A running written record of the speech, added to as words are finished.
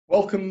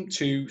Welcome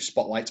to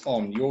Spotlight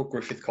On, your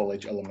Griffith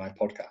College alumni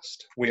podcast.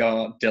 We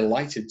are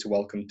delighted to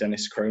welcome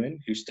Dennis Cronin,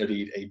 who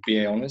studied a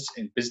BA Honours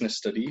in Business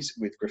Studies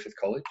with Griffith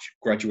College,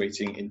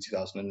 graduating in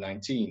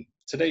 2019.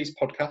 Today's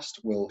podcast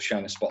will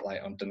shine a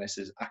spotlight on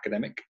Dennis's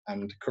academic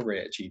and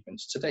career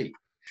achievements to date.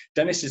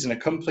 Dennis is an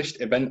accomplished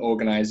event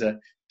organiser,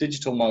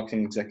 digital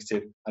marketing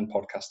executive, and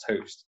podcast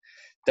host.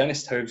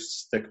 Dennis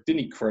hosts the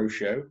Dinny Crow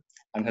Show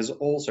and has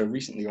also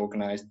recently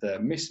organised the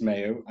Miss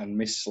Mayo and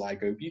Miss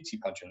Sligo beauty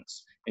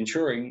pageants,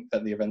 ensuring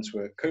that the events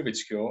were COVID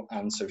secure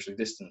and socially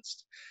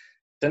distanced.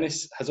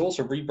 Dennis has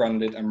also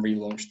rebranded and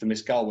relaunched the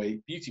Miss Galway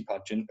beauty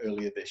pageant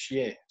earlier this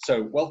year.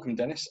 So welcome,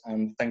 Dennis,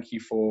 and thank you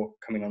for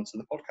coming onto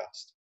the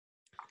podcast.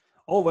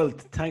 Oh, well,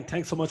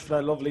 thanks so much for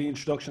that lovely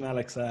introduction,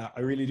 Alex. I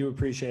really do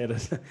appreciate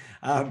it.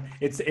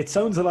 It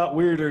sounds a lot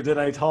weirder than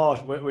I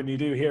thought when you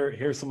do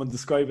hear someone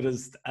describe it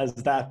as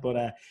that.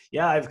 But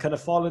yeah, I've kind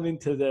of fallen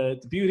into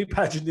the beauty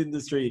pageant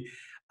industry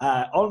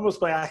almost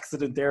by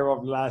accident there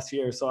over the last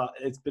year. So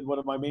it's been one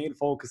of my main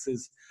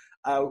focuses,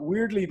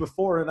 weirdly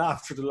before and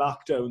after the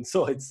lockdown.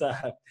 So it's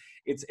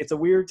a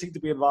weird thing to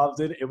be involved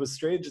in. It was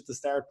strange at the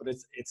start, but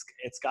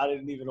it's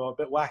gotten even a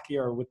bit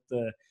wackier with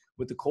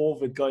the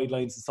COVID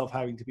guidelines and stuff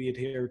having to be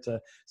adhered to.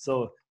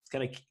 So it's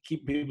kind of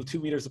keeping people 2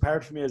 meters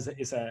apart from me is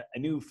a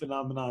new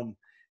phenomenon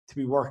to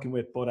be working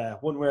with,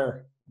 but one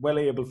we're well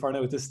able for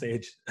now at this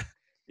stage.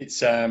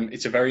 It's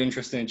a very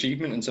interesting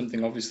achievement and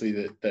something obviously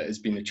that has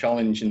been a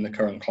challenge in the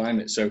current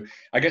climate. So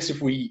I guess if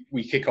we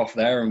kick off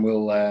there and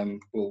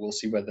we'll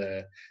see where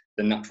the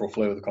natural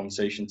flow of the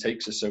conversation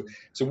takes us.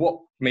 So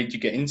what made you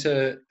get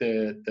into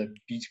the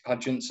beauty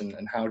pageants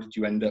and how did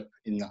you end up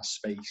in that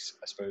space,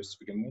 I suppose, to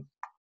begin with?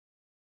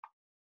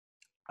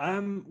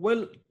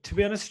 Well, to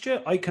be honest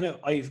with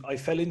you, I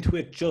fell into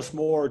it just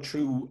more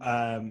through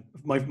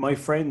my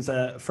friends.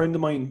 A friend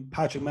of mine,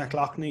 Patrick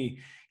McLaughlin,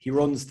 he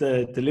runs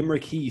the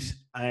Limerick Heat,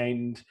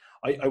 and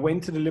I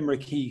went to the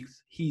Limerick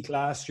Heat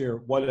last year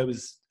while I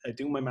was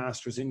doing my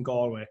masters in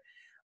Galway,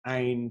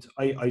 and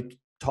I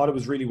thought it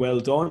was really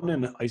well done,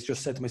 and I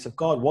just said to myself,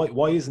 God,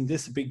 why isn't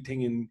this a big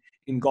thing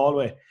in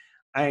Galway?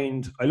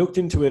 And I looked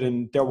into it,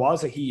 and there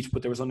was a heat,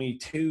 but there was only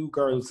 2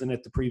 girls in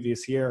it the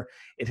previous year.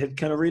 It had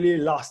kind of really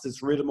lost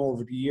its rhythm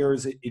over the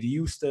years. It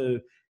used to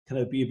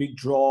kind of be a big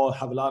draw,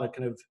 have a lot of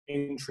kind of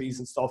entries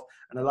and stuff,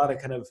 and a lot of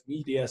kind of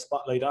media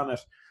spotlight on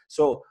it.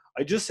 So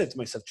I just said to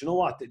myself, do you know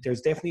what?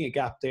 There's definitely a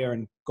gap there.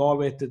 And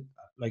Galway,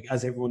 like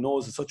as everyone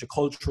knows, is such a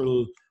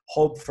cultural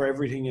hub for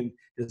everything, and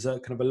there's a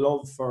kind of a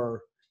love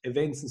for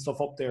events and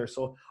stuff up there.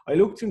 So I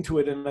looked into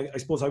it, and I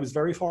suppose I was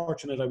very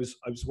fortunate. I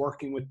was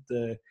working with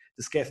the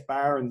Skeff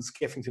Bar and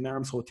Skeffington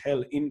Arms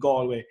Hotel in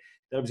Galway,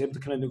 that I was able to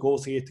kind of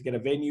negotiate to get a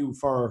venue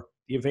for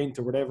the event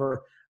or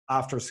whatever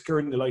after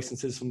securing the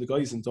licenses from the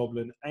guys in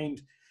Dublin.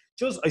 And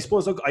just, I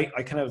suppose, look, I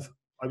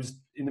was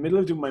in the middle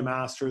of doing my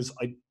masters.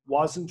 I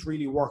wasn't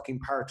really working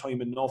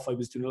part-time enough. I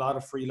was doing a lot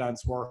of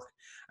freelance work,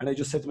 and I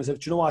just said to myself,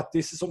 do you know what,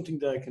 this is something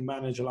that I can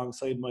manage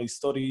alongside my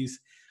studies,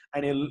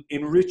 and it'll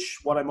enrich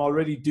what I'm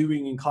already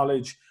doing in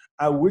college,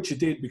 which it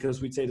did,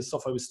 because we'd say the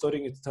stuff I was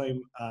studying at the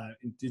time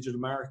in digital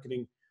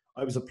marketing,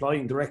 I was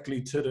applying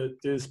directly to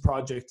this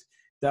project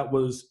that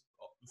was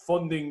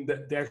funding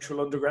the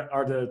actual undergrad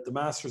or the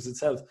master's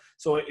itself.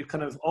 So it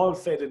kind of all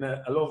fed in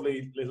a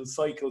lovely little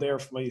cycle there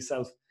for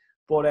myself.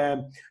 But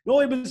no,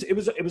 it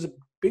was a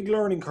big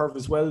learning curve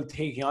as well,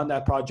 taking on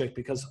that project,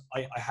 because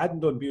I hadn't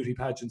done beauty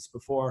pageants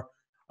before.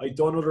 I'd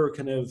done other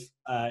kind of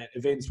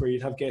events where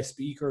you'd have guest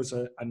speakers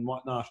and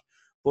whatnot,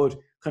 but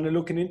kind of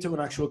looking into an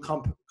actual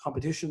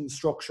competition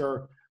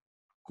structure,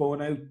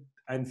 going out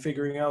and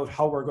figuring out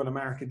how we're going to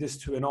market this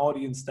to an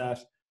audience that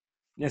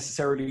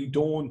necessarily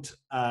don't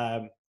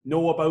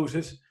know about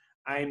it,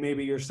 and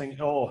maybe you're saying,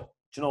 oh,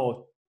 you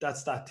know,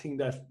 that's that thing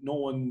that no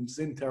one's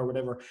into or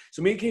whatever.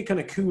 So making it kind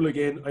of cool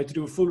again, I had to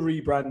do a full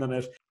rebrand on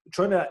it,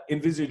 trying to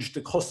envisage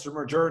the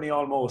customer journey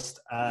almost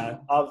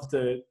of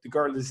the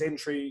girl's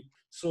entry.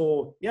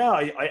 So yeah,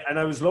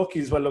 I was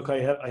lucky as well. Look, I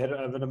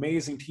have an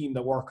amazing team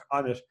that work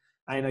on it,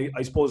 and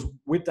I suppose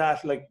with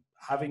that, like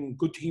having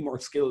good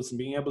teamwork skills and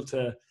being able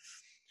to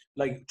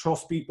like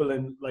trust people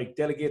and like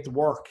delegate the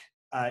work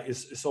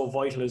is so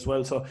vital as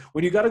well. So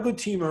when you got a good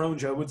team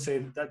around you, I would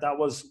say that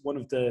was one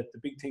of the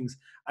big things.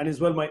 And as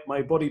well,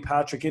 my buddy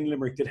Patrick in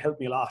Limerick did help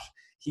me a lot.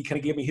 He kind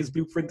of gave me his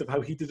blueprint of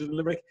how he did it in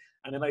Limerick,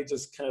 and then I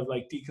just kind of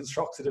like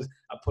deconstructed it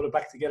and put it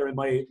back together in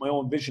my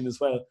own vision as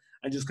well,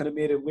 and just kind of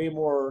made it way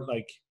more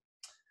like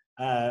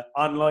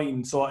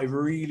online. So I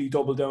really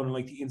doubled down on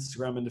like the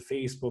Instagram and the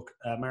Facebook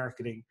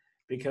marketing,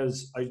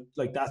 because I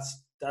like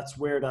that's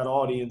where that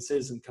audience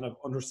is, and kind of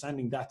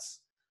understanding that's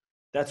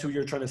who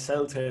you're trying to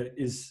sell to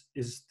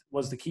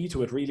was the key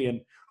to it really.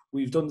 And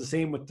we've done the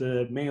same with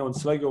the Mayo and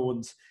Sligo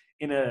ones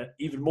in a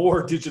even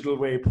more digital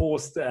way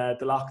post the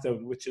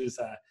lockdown, which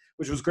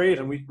was great,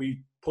 and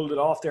we pulled it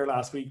off there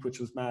last week, which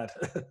was mad.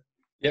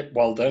 Yep,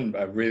 well done.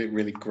 A really,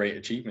 really great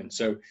achievement.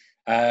 So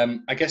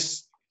I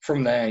guess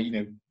from there, you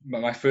know,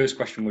 my first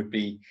question would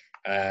be,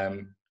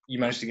 you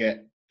managed to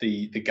get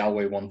the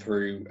Galway one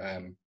through.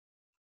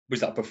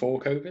 Was that before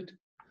COVID?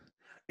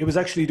 It was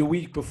actually the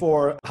week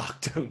before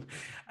lockdown.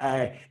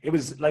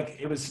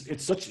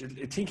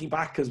 Thinking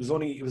back, because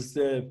it was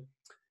the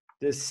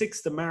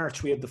 6th of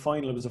March, we had the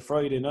final. It was a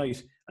Friday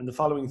night. And the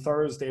following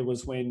Thursday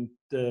was when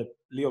the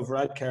Leo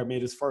Varadkar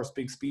made his first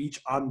big speech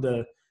on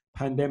the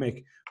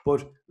pandemic.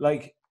 But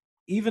like,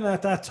 even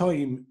at that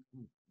time,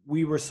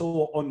 we were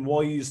so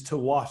unwise to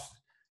what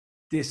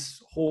this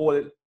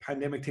whole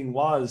pandemic thing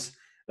was.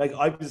 Like,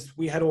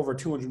 we had over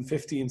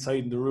 250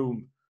 inside in the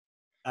room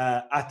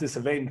at this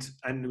event,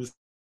 and it was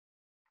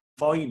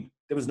fine.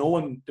 There was no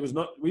one. There was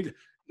not.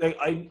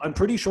 I'm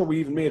pretty sure we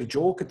even made a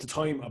joke at the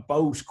time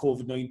about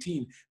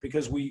COVID-19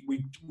 because we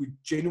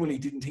genuinely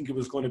didn't think it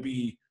was going to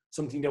be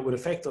something that would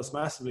affect us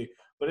massively.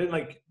 But then,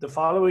 like, the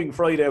following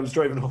Friday, I was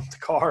driving home to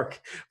Cork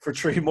for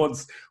 3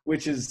 months,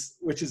 which is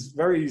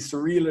very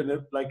surreal, and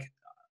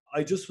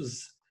I just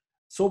was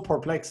so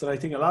perplexed that I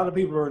think a lot of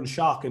people were in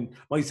shock, and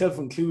myself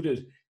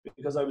included,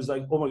 because I was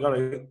like, oh my God,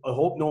 I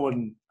hope no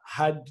one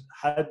had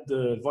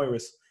the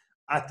virus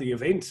at the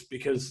event,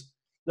 because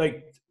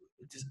like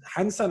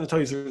hand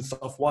sanitizer and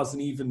stuff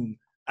wasn't even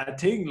a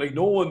thing. Like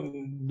no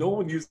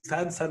one used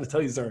hand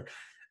sanitizer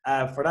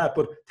for that.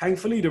 But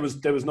thankfully there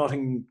was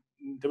nothing,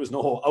 there was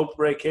no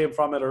outbreak came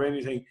from it or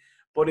anything.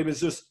 But it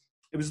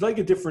was like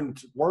a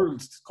different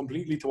world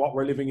completely to what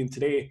we're living in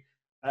today.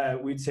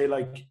 We'd say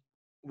like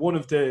one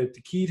of the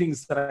key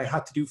things that I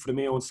had to do for the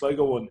Mayo and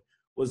Sligo one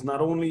was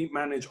not only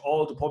manage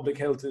all the public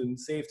health and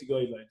safety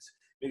guidelines,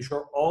 make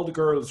sure all the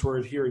girls were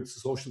adhering to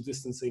social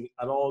distancing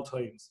at all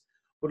times,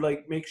 but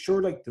like make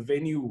sure like the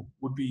venue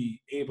would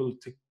be able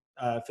to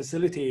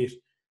facilitate,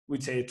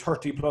 we'd say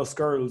 30 plus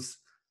girls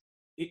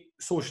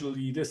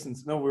socially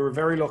distanced. No, we were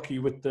very lucky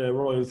with the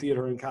Royal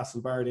Theatre in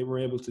Castlebar, they were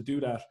able to do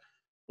that.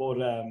 But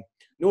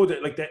no,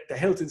 the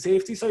health and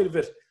safety side of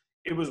it,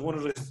 it was one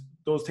of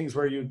those things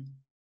where you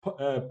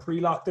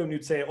pre-lockdown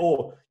you'd say,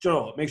 oh,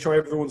 make sure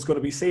everyone's going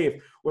to be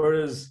safe,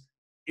 whereas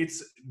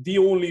it's the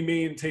only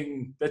main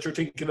thing that you're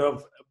thinking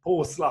of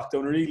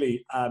post-lockdown,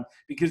 really,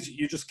 because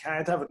you just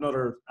can't have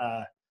another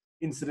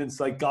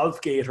incidents like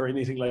Golfgate or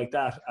anything like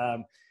that,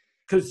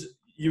 because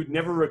you'd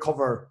never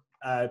recover.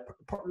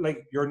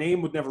 Like your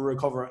name would never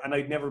recover, and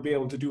I'd never be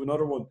able to do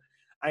another one.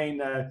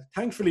 And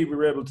thankfully, we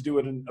were able to do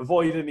it and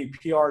avoid any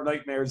PR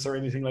nightmares or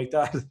anything like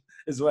that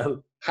as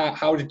well.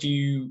 How did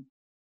you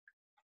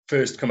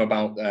first come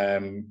about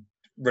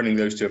running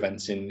those two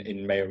events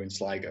in Mayo and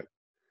Sligo?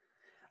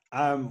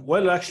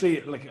 Well,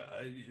 actually, like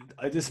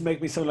this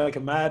make me sound like a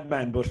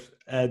madman, but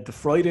the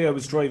Friday I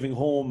was driving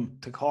home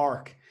to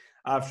Cork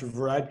after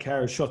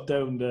Varadkar shut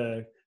down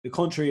the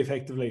country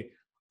effectively,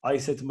 I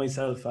said to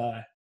myself,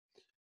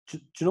 do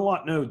you know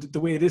what? No, the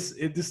way this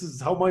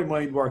is how my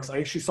mind works. I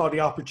actually saw the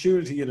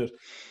opportunity in it,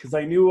 because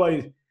I knew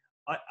I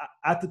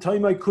at the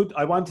time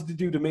I wanted to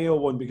do the Mayo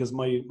one because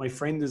my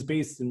friend is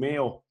based in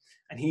Mayo,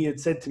 and he had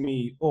said to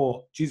me,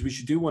 oh, geez, we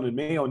should do one in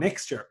Mayo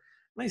next year.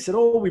 And I said,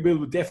 oh, we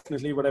will,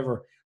 definitely,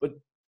 whatever. But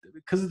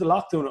because of the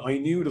lockdown, I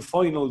knew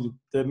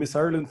the Miss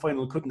Ireland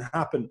final couldn't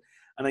happen,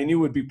 and I knew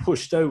it would be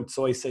pushed out.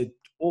 So I said,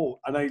 oh,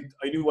 and I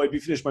knew I'd be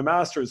finished my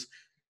master's,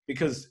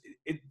 because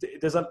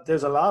there's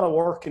a lot of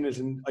work in it.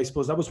 And I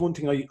suppose that was one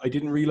thing I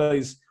didn't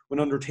realise when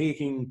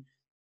undertaking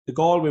the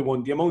Galway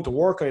one, the amount of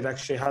work I'd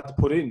actually had to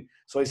put in.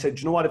 So I said,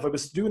 you know what, if I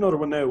was to do another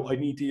one now, I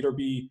need to either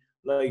be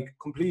like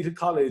completed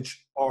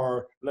college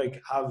or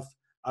like have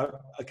a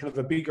kind of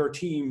a bigger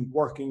team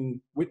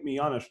working with me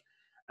on it.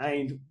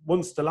 And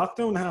once the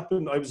lockdown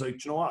happened, I was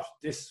like, you know what,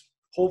 this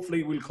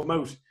hopefully will come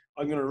out.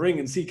 I'm going to ring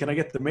and see, can I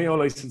get the Mayo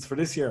license for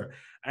this year?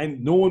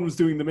 And no one was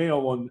doing the Mayo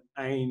one.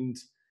 And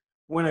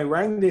when I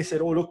rang, they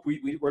said, oh, look,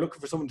 we're looking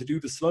for someone to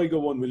do the Sligo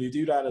one. Will you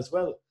do that as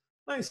well?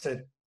 And I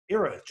said,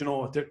 Ira,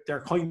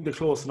 they're kind of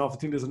close enough. I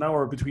think there's an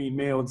hour between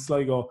Mayo and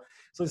Sligo.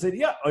 So I said,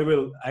 yeah, I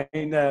will.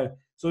 And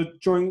so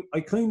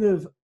I kind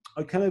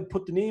of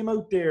put the name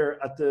out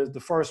there at the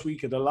first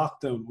week of the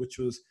lockdown, which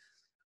was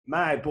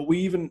mad. But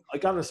I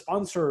got a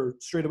sponsor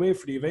straight away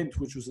for the event,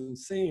 which was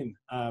insane.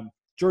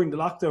 During the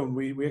lockdown,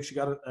 we actually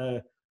got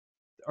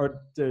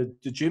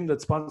the gym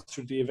that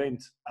sponsored the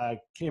event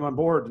came on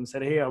board and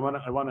said, hey, I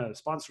want to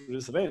sponsor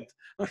this event.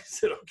 I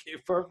said, okay,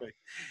 perfect.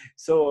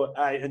 So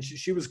and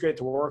she was great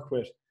to work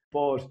with.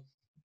 But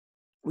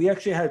we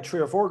actually had 3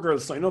 or 4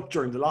 girls sign up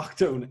during the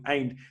lockdown,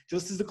 and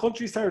just as the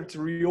country started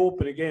to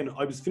reopen again,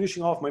 I was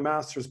finishing off my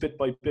master's bit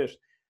by bit,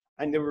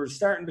 and they were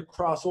starting to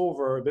cross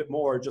over a bit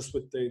more just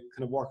with the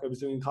kind of work I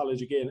was doing in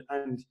college again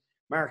and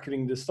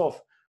marketing the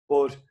stuff.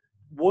 But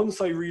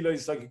once I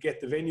realized I could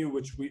get the venue,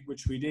 which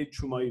we did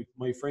through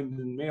my friend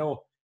in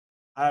Mayo,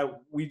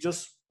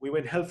 we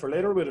went hell for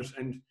leather with it.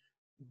 And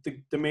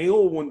the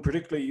Mayo one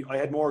particularly, I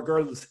had more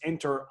girls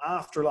enter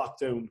after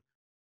lockdown,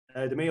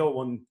 the Mayo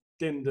one,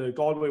 than the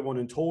Galway one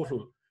in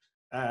total.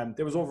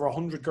 There was over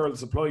 100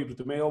 girls applied with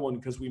the Mayo one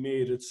because we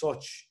made it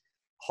such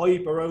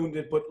hype around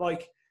it. But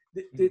like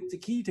the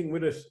key thing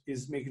with it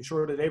is making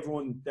sure that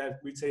everyone that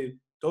we'd say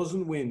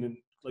doesn't win and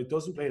like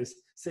doesn't play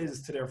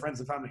says to their friends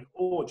and family,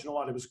 oh, do you know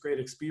what, it was a great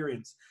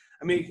experience.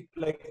 I mean,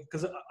 like,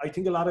 because I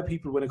think a lot of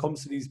people, when it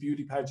comes to these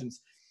beauty pageants,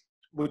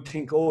 would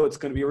think, oh, it's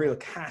going to be a real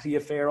catty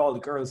affair, all the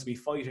girls be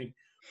fighting.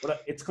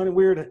 But it's kind of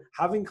weird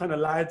having kind of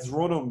lads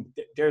run them.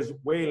 There's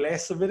way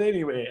less of it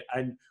anyway,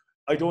 and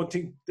I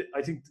think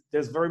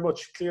there's very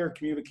much clear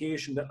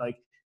communication that like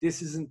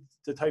this isn't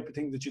the type of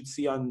thing that you'd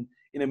see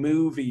in a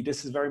movie.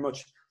 This is very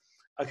much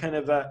a kind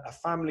of a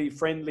family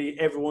friendly,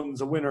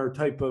 everyone's a winner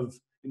type of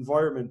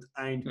environment,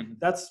 and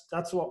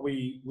that's what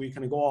we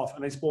kind of go off.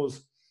 And I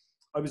suppose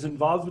I was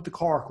involved with the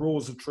Cork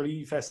Rose of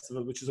Tralee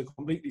Festival, which is a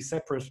completely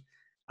separate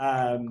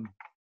kind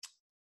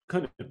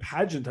of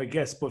pageant, I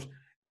guess. But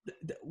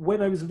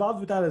when I was involved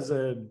with that as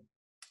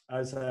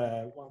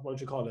a what would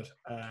you call it?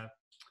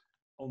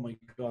 Oh my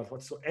God,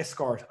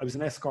 escort? I was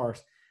an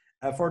escort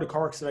for the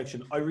Cork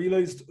selection. I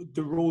realised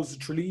the Rose of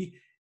Tralee,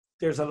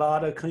 there's a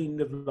lot of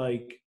kind of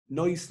like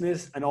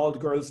niceness, and all the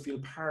girls feel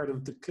part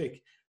of the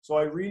clique. So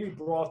I really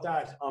brought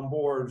that on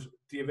board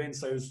the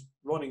events I was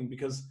running,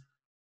 because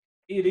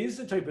it is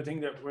the type of thing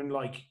that when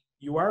like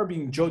you are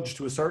being judged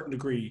to a certain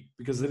degree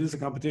because it is a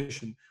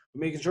competition,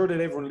 but making sure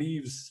that everyone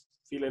leaves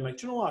feeling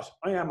like, you know what,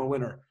 I am a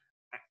winner.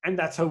 And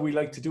that's how we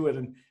like to do it.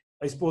 And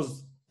I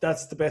suppose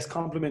that's the best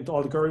compliment.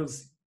 All the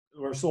girls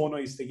were so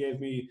nice. They gave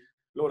me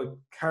a load of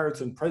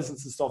cards and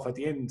presents and stuff at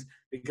the end,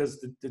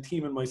 because the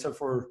team and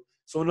myself were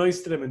so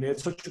nice to them, and they had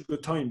such a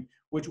good time,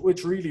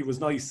 which really was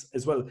nice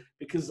as well.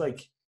 Because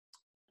like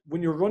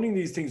when you're running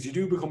these things, you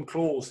do become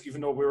close,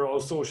 even though we're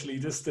all socially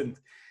distant.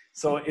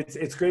 So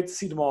it's great to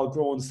see them all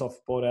grow and stuff.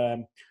 But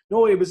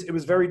no, it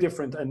was very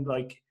different, and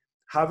like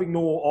having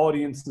no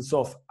audience and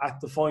stuff at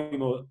the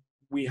final,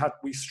 we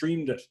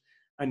streamed it,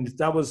 and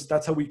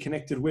that's how we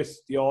connected with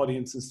the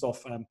audience and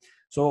stuff.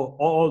 So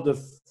all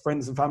the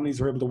friends and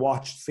families were able to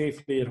watch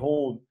safely at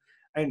home,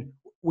 and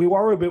we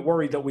were a bit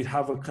worried that we'd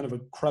have a kind of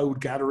a crowd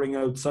gathering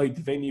outside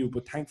the venue,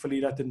 but thankfully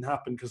that didn't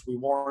happen because we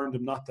warned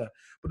them not to.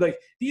 But like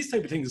these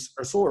type of things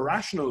are so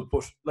irrational,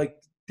 but like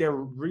they're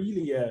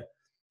really a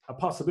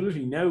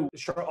possibility now.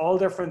 Sure, all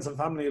their friends and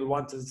family will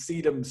want to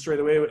see them straight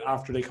away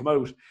after they come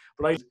out.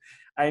 But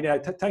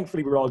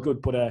thankfully we're all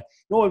good. But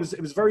no, it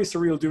was very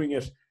surreal doing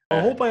it. I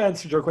hope I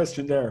answered your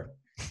question there.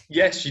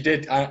 Yes, you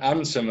did.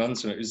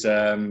 Answer. It was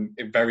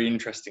very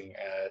interesting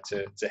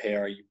to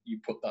hear you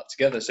put that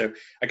together. So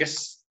I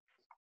guess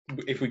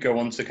if we go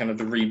on to kind of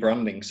the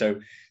rebranding, so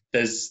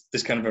there's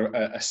kind of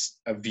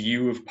a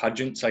view of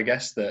pageants, I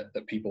guess, that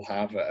people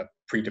have, a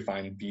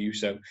predefined view.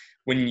 So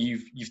when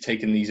you've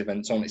taken these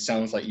events on, it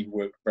sounds like you've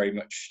worked very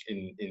much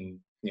in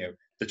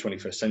the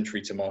 21st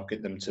century to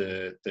market them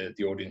to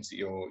the audience that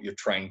you're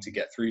trying to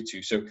get through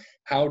to. So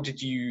how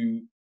did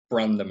you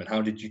brand them, and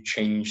how did you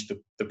change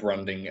the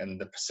branding and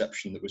the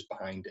perception that was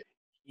behind it?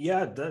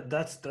 Yeah,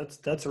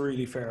 that's a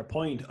really fair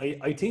point.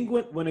 I think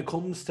when it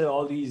comes to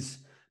all these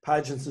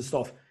pageants and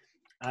stuff,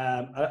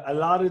 a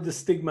lot of the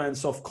stigma and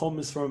stuff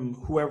comes from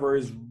whoever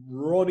is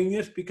running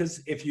it,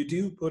 because if you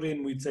do put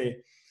in, we'd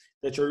say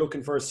that you're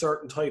looking for a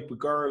certain type of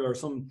girl or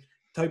some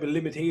type of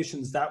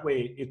limitations that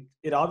way,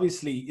 it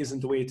obviously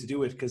isn't the way to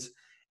do it, because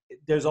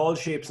there's all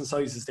shapes and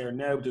sizes there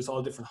now. There's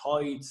all different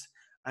heights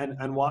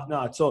and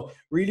whatnot. So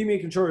really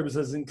making sure it was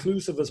as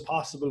inclusive as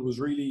possible was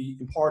really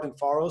important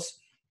for us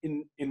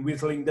in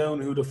whittling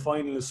down who the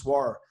finalists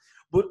were.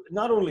 But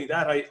not only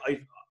that,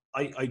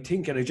 I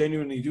think, and I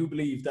genuinely do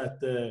believe that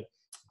the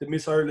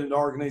Miss Ireland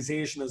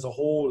organisation as a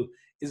whole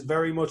is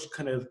very much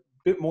kind of a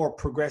bit more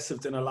progressive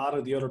than a lot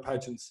of the other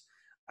pageants.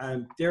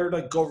 And they're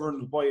like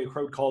governed by a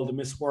crowd called the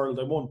Miss World.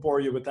 I won't bore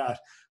you with that.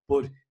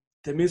 But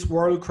the Miss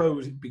World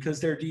crowd, because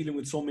they're dealing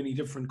with so many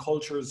different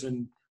cultures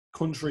and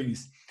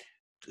countries,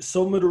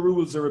 some of the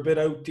rules are a bit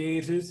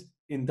outdated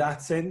in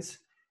that sense,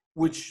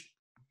 which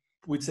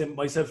would say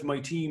myself and my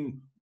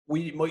team,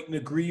 we mightn't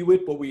agree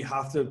with, but we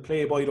have to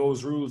play by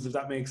those rules, if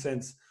that makes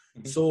sense.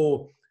 Mm-hmm.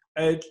 So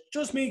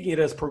just making it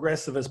as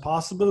progressive as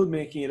possible,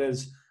 making it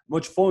as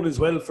much fun as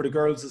well for the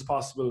girls as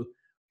possible,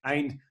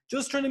 and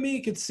just trying to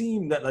make it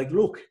seem that, like,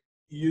 look,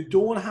 you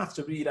don't have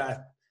to be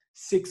that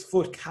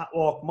 6-foot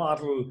catwalk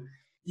model.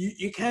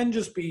 You can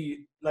just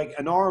be like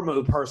a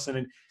normal person,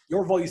 and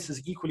your voice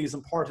is equally as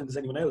important as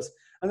anyone else.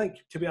 And like,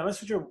 to be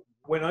honest with you,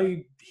 when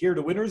I hear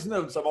the winners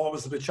announced, I'm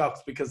always a bit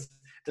shocked, because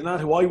they're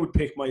not who I would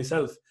pick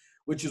myself,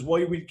 which is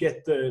why we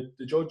get the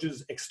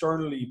judges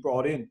externally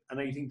brought in. And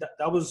I think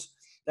that was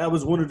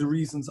one of the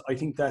reasons I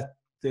think that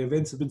the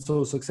events have been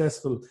so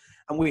successful.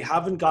 And we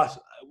haven't got,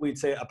 we'd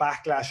say, a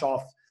backlash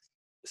off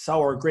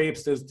sour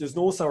grapes. There's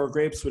no sour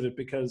grapes with it,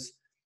 because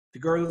the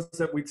girls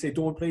that we'd say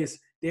don't place,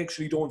 they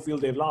actually don't feel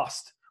they've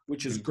lost,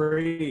 which is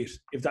great,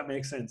 if that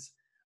makes sense.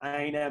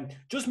 And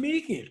just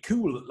making it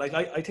cool. Like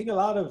I think a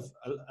lot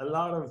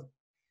of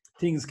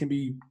things can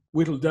be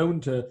whittled down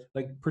to,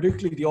 like,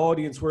 particularly the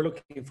audience we're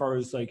looking for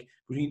is like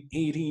between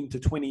 18 to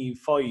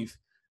 25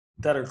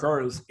 that are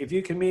girls. If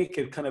you can make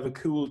it kind of a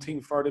cool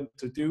thing for them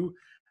to do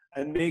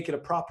and make it a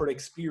proper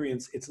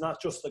experience, it's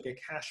not just like a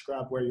cash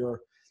grab where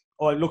you're,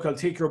 oh, look, I'll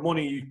take your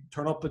money, you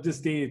turn up at this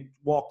day,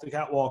 walk the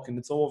catwalk, and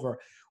it's over.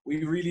 We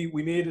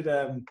made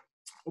it,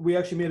 we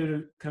actually made it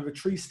a kind of a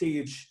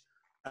 3-stage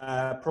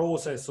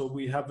process. So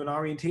we have an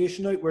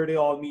orientation night where they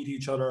all meet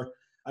each other.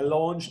 a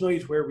launch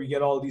night where we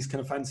get all these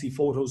kind of fancy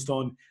photos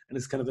done, and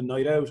it's kind of a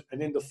night out,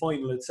 and then the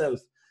final itself.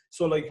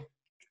 So like,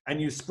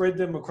 and you spread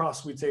them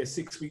across, we'd say, a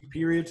 6-week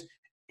period.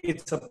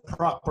 It's a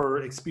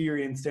proper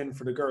experience then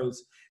for the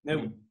girls.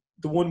 Now,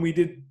 the one we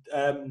did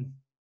in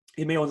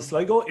Mayo and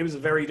Sligo, it was a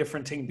very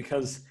different thing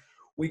because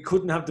we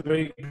couldn't have the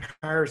big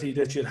party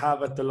that you'd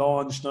have at the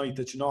launch night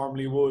that you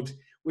normally would,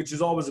 which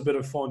is always a bit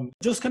of fun.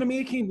 Just kind of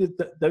making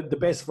the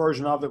best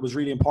version of it was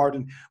really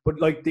important. But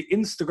like the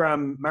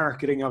Instagram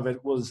marketing of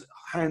it was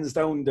hands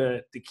down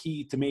the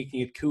key to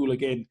making it cool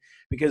again.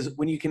 Because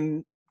when you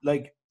can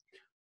like,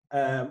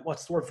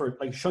 what's the word for it?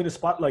 Like shine a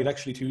spotlight,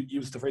 actually, to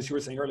use the phrase you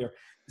were saying earlier,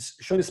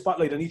 shine a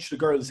spotlight on each of the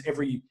girls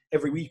every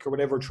week or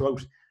whatever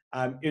throughout.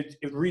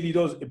 It really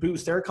does, it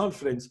boosts their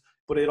confidence,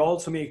 but it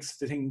also makes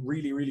the thing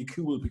really, really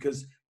cool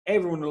because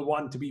everyone will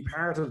want to be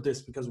part of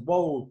this because,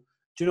 whoa,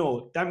 do you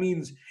know, that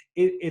means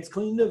it's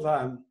kind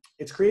of,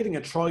 it's creating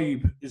a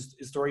tribe is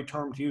the right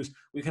term to use.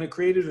 We kind of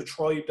created a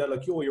tribe that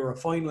like, yo, you're a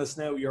finalist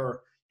now,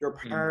 you're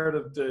part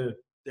of the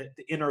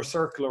inner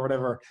circle or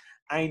whatever.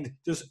 And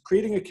just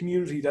creating a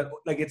community that,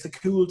 like, it's a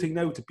cool thing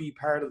now to be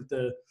part of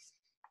the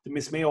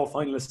Miss Mayo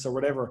finalists or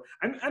whatever.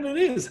 And it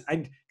is.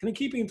 And kind of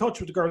keeping in touch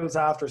with the girls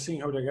after,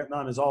 seeing how they're getting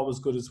on is always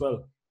good as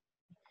well.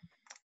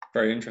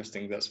 Very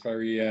interesting. That's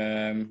very,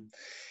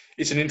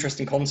 it's an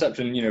interesting concept.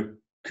 And, you know,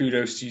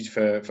 kudos to you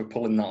for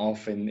pulling that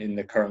off in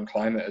the current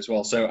climate as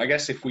well. So I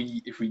guess if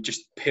we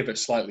just pivot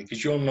slightly,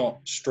 because you're not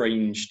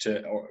strange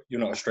to, or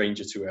you're not a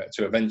stranger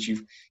to events.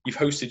 You've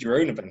hosted your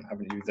own event,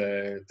 haven't you?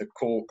 The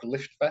Cork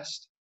Lift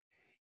Fest.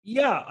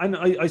 Yeah, and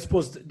I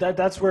suppose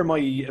that's where my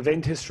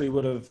event history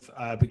would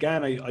have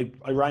began.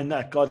 I ran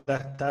that. God,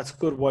 that's a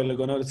good while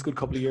ago now. That's a good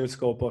couple of years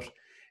ago. But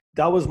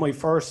that was my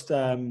first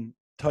type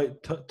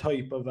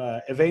of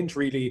event,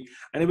 really.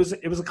 And it was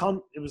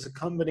a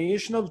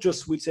combination of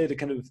just, we'd say, the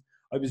kind of,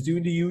 I was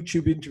doing the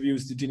YouTube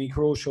interviews, the Dinny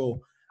Crow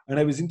Show, and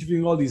I was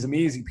interviewing all these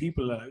amazing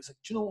people. And I was like,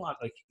 do you know what?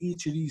 Like,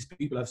 each of these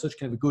people have such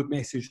kind of a good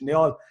message, and they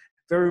all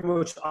very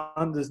much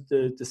on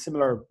the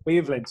similar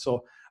wavelength.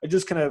 So I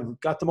just kind of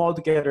got them all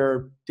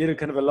together, did a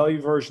kind of a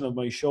live version of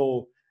my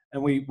show,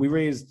 and we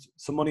raised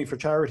some money for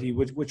charity,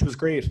 which was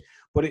great.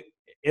 But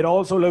it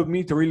also allowed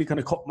me to really kind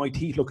of cut my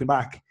teeth looking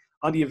back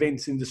on the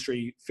events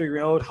industry,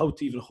 figuring out how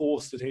to even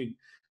host a thing.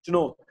 You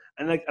know,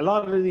 and like a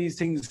lot of these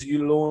things,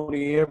 you'll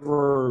only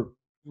ever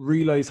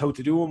realize how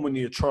to do them when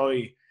you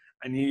try,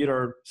 and you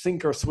either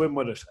sink or swim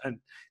with it. And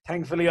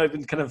thankfully, I've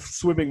been kind of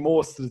swimming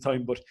most of the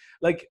time. But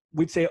like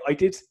we'd say, I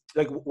did,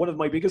 like, one of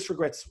my biggest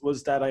regrets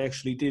was that I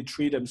actually did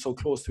treat them so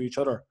close to each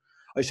other.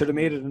 I should have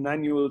made it an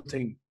annual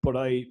thing, but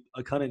I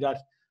kind of got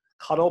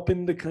caught up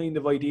in the kind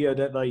of idea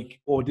that, like,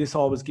 oh, this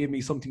always gave me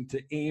something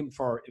to aim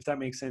for, if that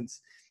makes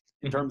sense,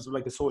 in terms of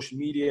like a social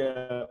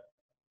media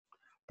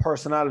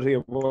personality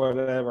or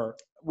whatever,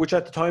 which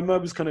at the time I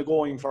was kind of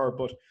going for.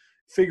 But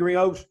figuring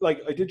out, like,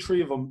 I did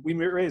 3 of them. We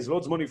raised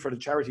loads of money for the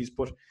charities,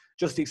 but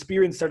just the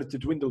experience started to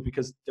dwindle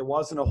because there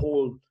wasn't a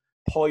whole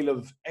pile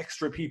of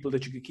extra people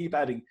that you could keep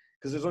adding,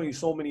 because there's only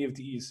so many of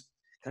these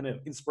kind of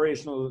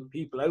inspirational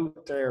people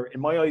out there, in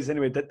my eyes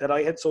anyway, that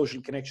I had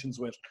social connections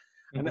with.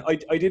 And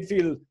I did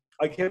feel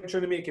I kept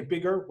trying to make it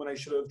bigger when I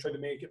should have tried to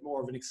make it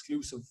more of an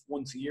exclusive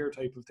once a year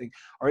type of thing,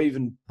 or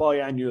even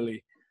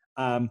biannually.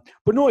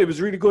 But no, it was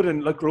really good.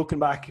 And like, looking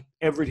back,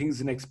 everything's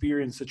an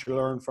experience that you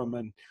learn from,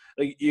 and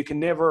like, you can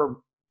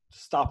never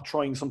stop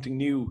trying something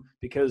new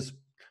because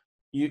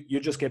you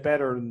just get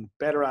better and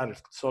better at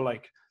it. So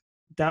like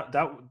that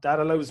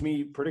allows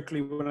me,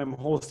 particularly when I'm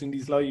hosting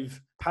these live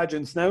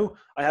pageants now,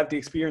 I have the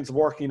experience of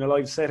working in a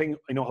live setting.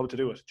 I know how to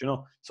do it, you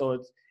know.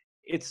 So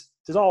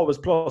there's always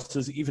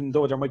pluses, even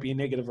though there might be a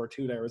negative or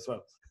two there as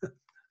well.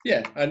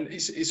 Yeah, and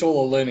it's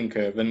all a learning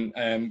curve.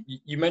 And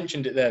you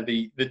mentioned it there,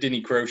 the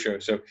Dinny Crow Show.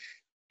 So,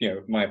 you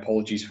know, my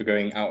apologies for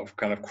going out of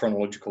kind of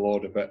chronological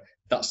order, but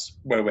that's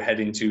where we're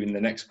heading to in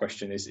the next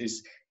question.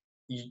 Is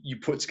you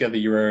put together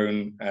your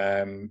own?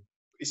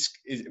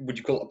 Would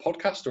you call it a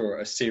podcast or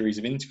a series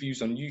of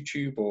interviews on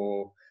YouTube,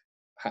 or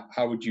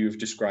how would you have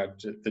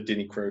described the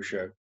Dinny Crow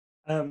Show?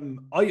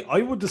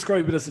 I would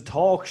describe it as a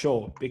talk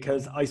show,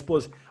 because I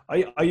suppose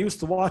I used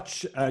to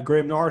watch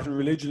Graham Norton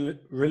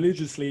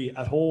religiously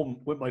at home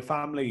with my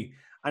family,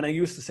 and I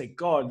used to say,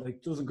 God,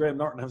 like, doesn't Graham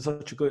Norton have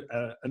such a good,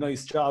 a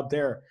nice job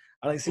there?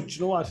 And I said, you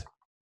know what?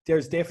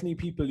 There's definitely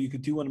people you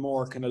could do on a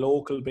more kind of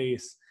local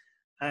base.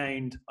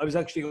 And I was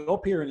actually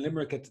up here in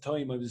Limerick at the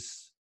time. I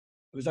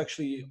was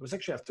actually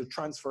after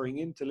transferring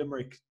into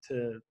Limerick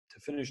to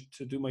finish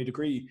to do my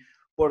degree.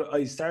 But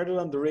I started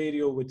on the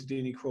radio with the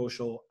Dinny Crow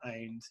Show,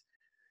 and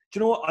do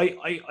you know what?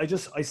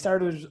 I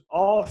started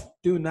off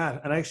doing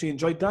that, and I actually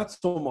enjoyed that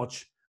so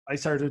much. I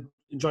started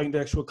enjoying the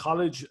actual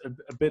college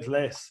a bit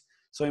less.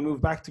 So I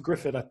moved back to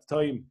Griffith at the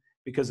time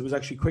because it was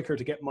actually quicker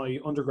to get my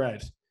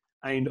undergrad.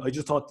 And I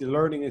just thought the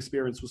learning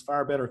experience was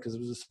far better because it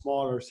was a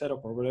smaller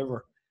setup or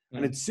whatever.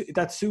 And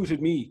that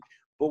suited me.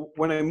 But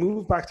when I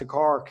moved back to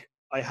Cork,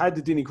 I had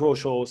the Dinny Crow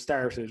Show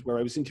started, where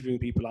I was interviewing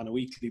people on a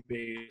weekly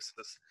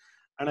basis.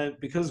 And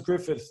because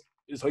Griffith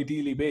is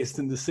ideally based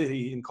in the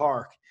city in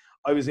Cork,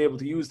 I was able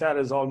to use that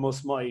as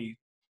almost my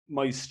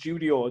my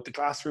studio at the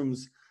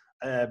classrooms.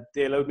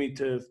 They allowed me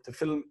to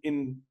film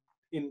in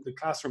the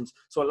classrooms.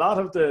 So a lot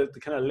of the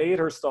kind of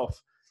later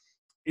stuff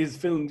is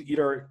filmed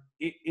either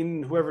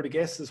in whoever the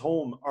guest is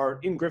home or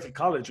in Griffith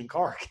College in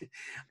Cork.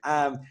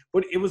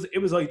 But it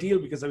was ideal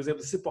because I was able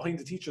to sit behind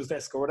the teacher's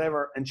desk or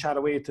whatever and chat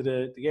away to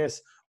the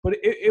guests. But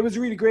it was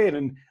really great.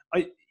 And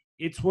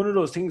it's one of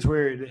those things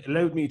where it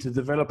allowed me to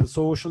develop a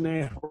social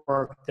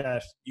network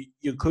that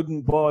you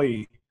couldn't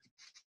buy,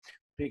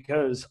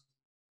 because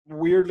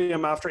weirdly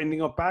I'm after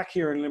ending up back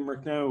here in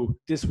Limerick now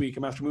this week.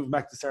 I'm after moving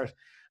back to start a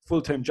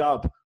full-time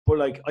job. But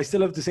like, I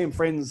still have the same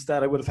friends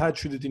that I would have had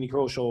through the Dinny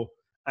Crow show,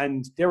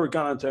 and they were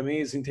gone on to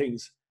amazing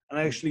things. And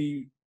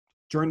actually,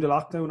 during the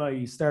lockdown,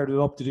 I started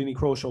up the Dinny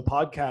Crow show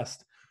podcast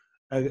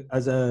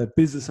as a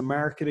business and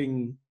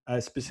marketing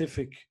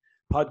specific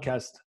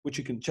podcast, which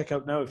you can check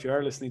out now if you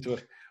are listening to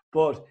it.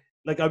 But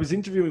like, I was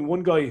interviewing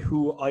one guy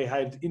who I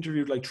had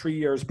interviewed like 3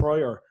 years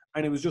prior,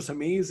 and it was just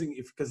amazing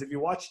because if you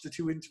watch the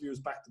two interviews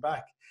back to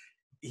back,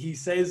 he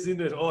says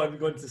in it, "Oh, I'm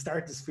going to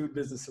start this food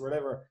business or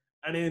whatever,"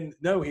 and then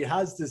no, he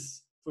has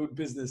this food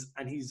business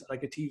and he's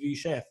like a TV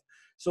chef.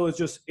 So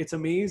it's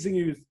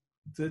amazing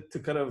to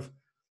kind of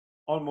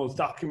almost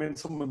document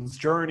someone's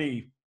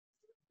journey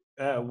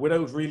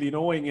without really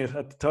knowing it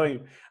at the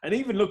time. And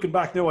even looking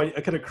back now, I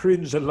kind of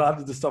cringe at a lot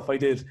of the stuff I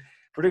did,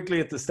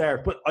 particularly at the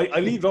start. But I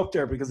leave it up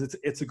there because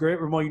it's a great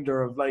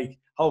reminder of like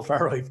how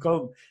far I've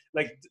come.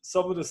 Like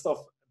some of the stuff,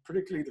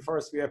 particularly the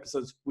first few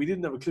episodes, we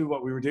didn't have a clue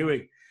what we were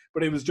doing.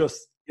 But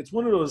it's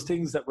one of those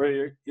things that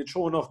where you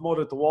throw enough mud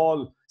at the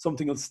wall,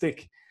 something will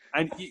stick.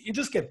 And you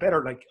just get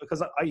better, like,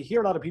 because I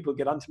hear a lot of people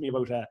get onto me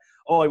about, I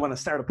want to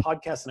start a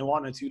podcast and I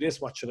want to do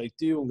this. What should I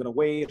do? I'm going to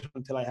wait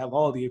until I have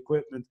all the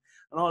equipment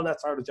and all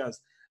that sort of jazz.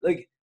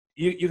 Like,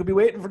 you could be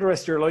waiting for the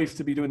rest of your life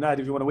to be doing that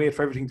if you want to wait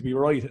for everything to be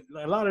right.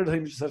 A lot of the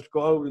time you just have to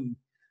go out and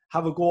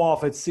have a go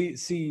off it,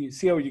 see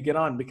how you get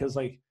on. Because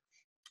like,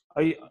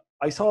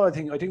 I saw, I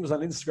think it was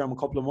on Instagram a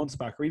couple of months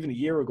back or even a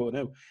year ago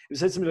now. It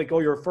said something like, "Oh,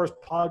 your first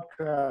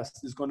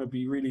podcast is going to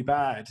be really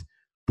bad,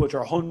 but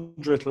your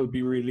 100th will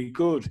be really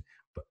good."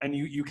 And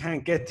you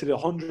can't get to the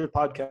 100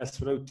 podcasts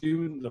without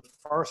doing the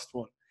first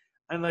one.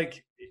 And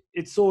like,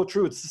 it's so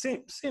true. It's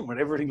the same with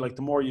everything. Like,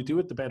 the more you do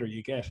it, the better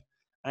you get.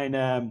 And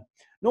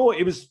no,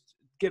 it was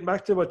getting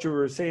back to what you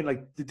were saying,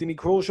 like the Dinny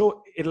Crow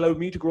show, it allowed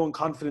me to grow in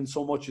confidence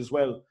so much as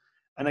well.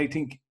 And I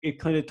think it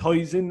kind of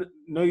ties in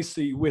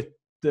nicely with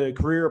the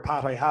career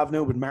path I have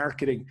now with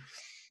marketing,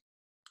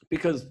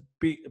 because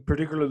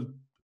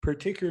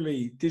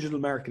particularly digital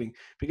marketing,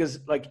 because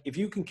like, if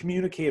you can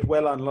communicate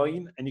well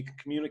online and you can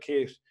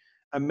communicate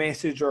a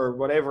message or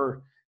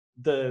whatever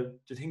the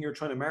thing you're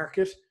trying to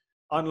market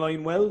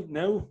online well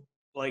now,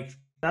 like,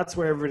 that's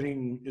where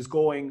everything is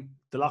going.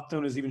 The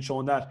lockdown is even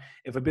showing that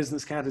if a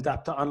business can't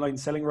adapt to online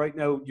selling right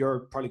now,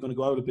 you're probably going to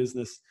go out of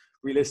business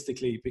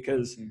realistically,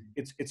 because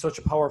it's such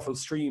a powerful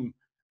stream,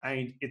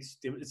 and its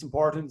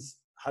importance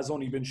has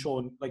only been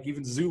shown. Like,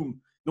 even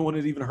Zoom, no one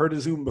had even heard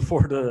of Zoom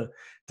before the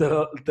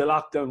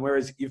lockdown,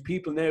 whereas you have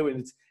people now,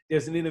 and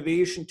there's an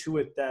innovation to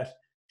it that,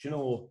 you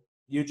know,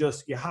 you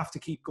have to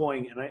keep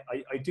going. And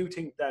I do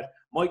think that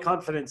my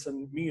confidence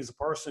and me as a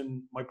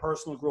person, my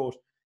personal growth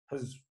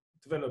has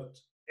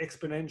developed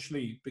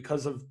exponentially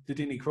because of the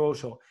Dinny Crow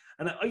show.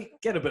 And I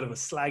get a bit of a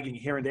slagging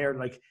here and there.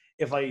 Like,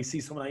 if I see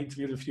someone I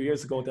interviewed a few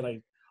years ago, that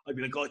I'd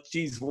be like, "Oh,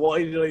 geez, why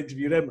did I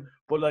interview them?"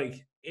 But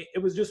like,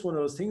 it was just one of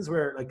those things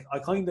where like,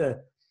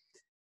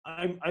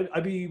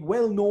 I'd be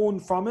well known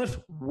from it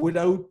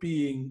without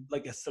being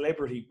like a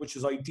celebrity, which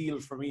is ideal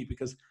for me,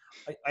 because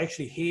I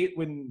actually hate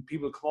when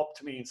people come up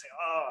to me and say,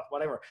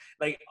 whatever.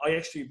 Like, I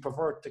actually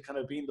prefer to kind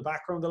of be in the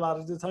background a lot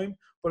of the time,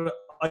 but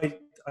I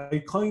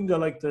kind of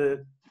like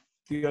the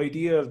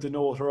idea of the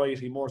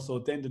notoriety more so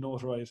than the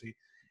notoriety,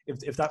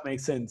 if that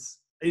makes sense.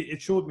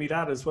 It showed me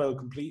that as well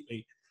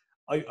completely.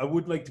 I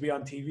would like to be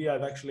on TV.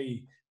 I've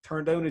actually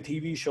turned down a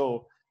TV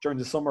show during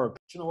the summer.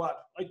 But you know what?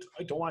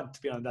 I don't want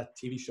to be on that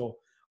TV show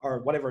or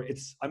whatever.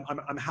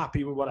 I'm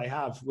happy with what I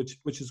have,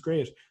 which is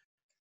great.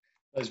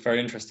 That's very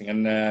interesting.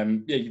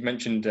 And you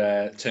mentioned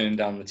turning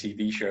down the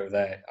TV show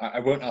there. I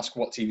won't ask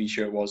what TV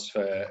show it was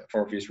for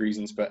obvious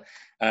reasons, but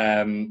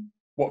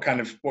what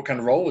kind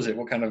of role was it?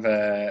 What kind of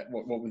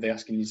what were they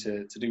asking you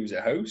to do? Was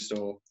it host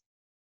or?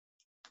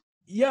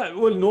 Yeah,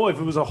 well, no. If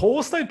it was a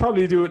host, I'd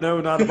probably do it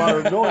now. Not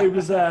about it. No, it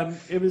was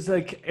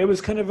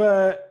kind of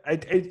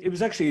it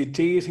was actually a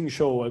dating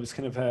show. It was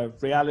kind of a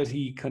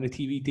reality kind of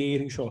TV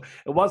dating show.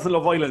 It wasn't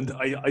Love Island.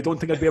 I don't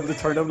think I'd be able to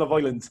turn down Love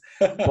Island,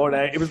 but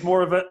it was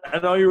more of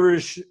an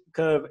Irish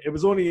kind of. It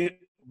was only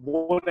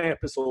one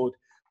episode,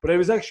 but I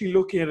was actually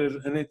looking at it,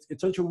 and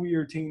it's such a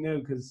weird thing now,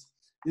 because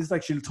this is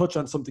actually touch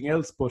on something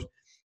else, but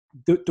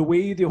the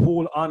way the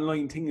whole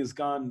online thing has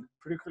gone,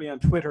 particularly on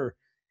Twitter,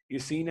 you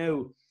see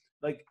now,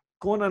 like,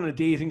 going on a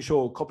dating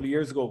show a couple of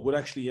years ago would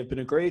actually have been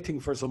a great thing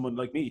for someone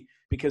like me,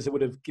 because it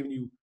would have given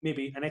you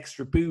maybe an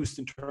extra boost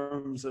in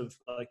terms of,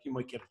 like, you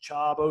might get a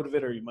job out of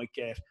it, or you might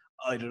get,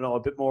 I don't know, a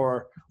bit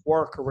more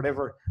work or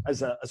whatever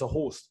as a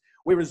host.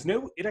 Whereas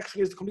now it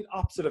actually has the complete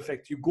opposite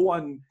effect. You go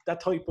on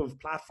that type of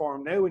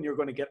platform now and you're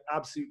going to get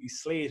absolutely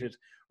slated,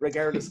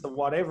 regardless of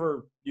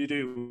whatever you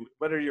do,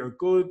 whether you're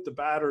good, the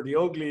bad, or the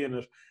ugly in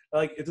it.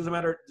 Like, it doesn't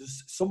matter.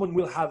 Someone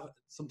will have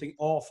something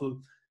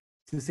awful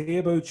to say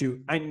about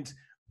you. And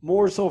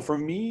more so for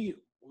me,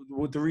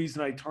 the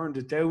reason I turned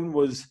it down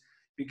was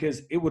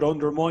because it would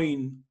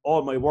undermine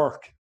all my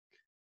work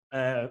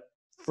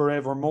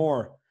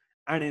forevermore.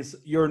 And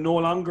you're no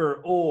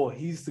longer, oh,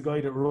 he's the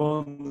guy that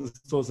runs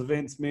those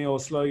events, Mayo,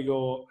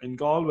 Sligo, and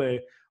Galway,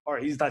 or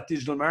he's that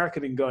digital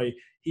marketing guy.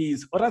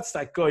 That's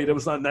that guy that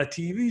was on that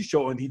TV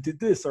show and he did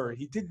this, or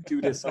he didn't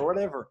do this, or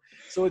whatever.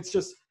 So it's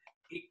just,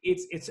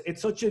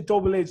 it's such a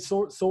double-edged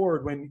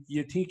sword when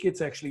you think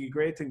it's actually a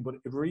great thing, but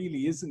it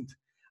really isn't.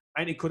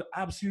 And it could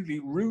absolutely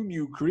ruin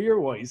you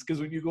career-wise, because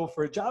when you go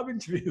for a job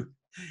interview,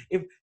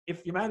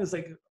 if your man is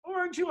like, oh,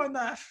 aren't you on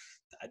that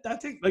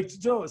thing? Like,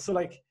 Joe, so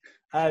like,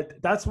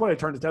 that's why I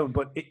turned it down.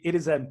 But it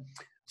is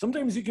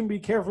sometimes you can be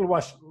careful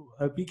what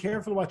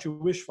you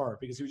wish for,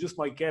 because you just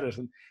might get it,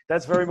 and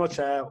that's very much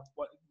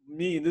what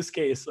me in this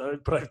case.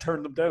 But I've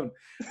turned them down,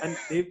 and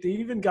they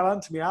even got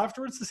on to me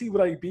afterwards to see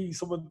would I be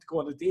someone to go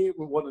on a date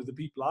with one of the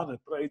people on it.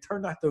 But I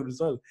turned that down as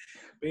well,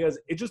 because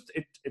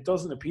it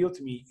doesn't appeal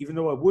to me. Even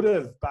though I would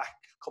have back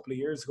a couple of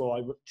years ago,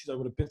 I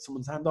would have bit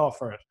someone's hand off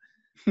for it.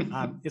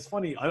 It's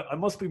funny. I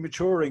must be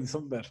maturing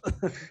some bit.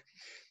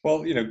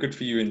 Well, good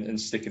for you in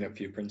sticking up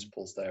for your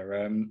principles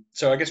there.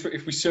 So I guess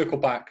if we circle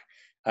back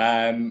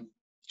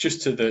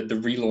just to the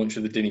relaunch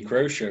of the Dinny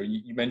Crowe show,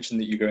 you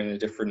mentioned that you're going in a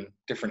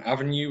different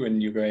avenue,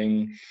 and you're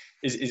going.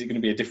 Is it going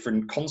to be a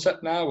different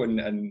concept now,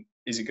 and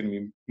is it going to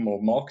be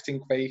more marketing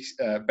based,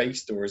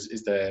 or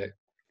is there?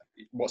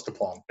 What's the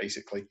plan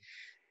basically?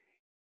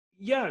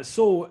 Yeah.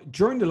 So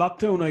during the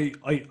lockdown,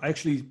 I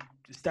actually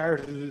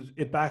started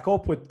it back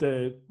up with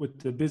the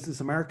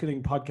business and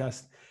marketing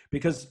podcast,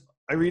 because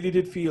I really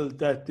did feel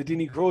that the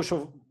Dinny Crowe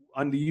show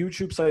on the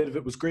YouTube side of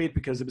it was great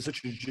because it was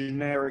such a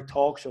generic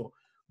talk show.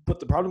 But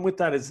the problem with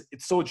that is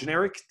it's so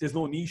generic, there's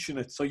no niche in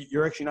it. So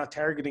you're actually not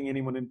targeting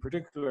anyone in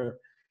particular.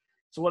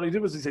 So what I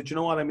did was I said, you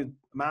know what, I'm a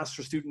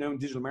master's student now in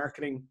digital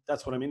marketing.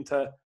 That's what I'm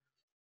into.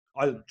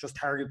 I'll just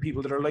target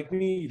people that are like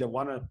me, that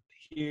want to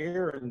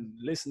hear and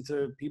listen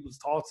to people's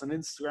thoughts on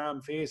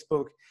Instagram,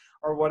 Facebook,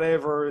 or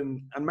whatever,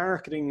 and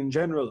marketing in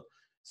general.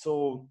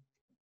 So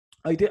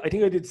I think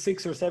I did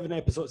 6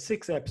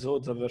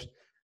 episodes of it,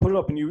 put it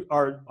up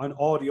on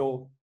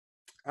audio,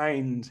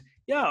 and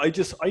yeah,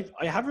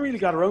 I haven't really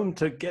got around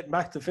to getting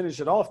back to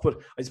finish it off, but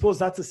I suppose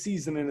that's a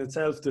season in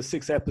itself, the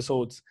 6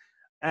 episodes.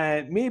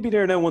 And maybe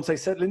there now, once I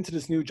settle into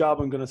this new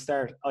job I'm going to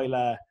start,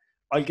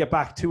 I'll get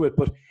back to it.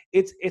 But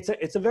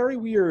it's a very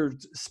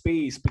weird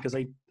space, because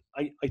I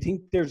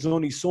think there's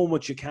only so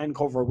much you can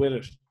cover with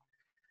it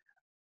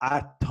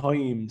at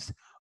times,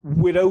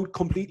 without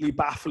completely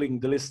baffling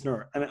the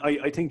listener. And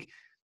I think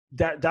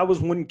that was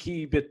one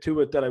key bit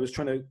to it, that I was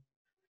trying to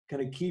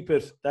kind of keep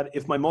it, that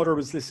if my mother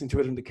was listening to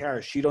it in the car,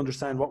 she'd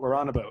understand what we're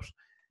on about.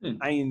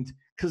 And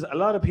because a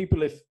lot of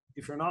people, if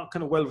you're not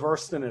kind of well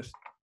versed in it,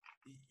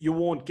 you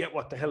won't get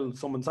what the hell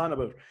someone's on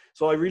about.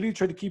 So I really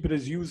try to keep it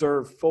as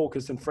user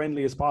focused and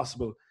friendly as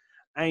possible.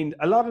 And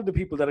a lot of the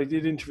people that I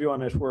did interview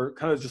on it were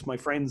kind of just my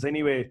friends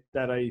anyway,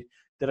 that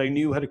I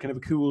knew had a kind of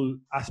a cool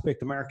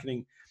aspect of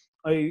marketing.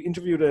 I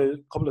interviewed a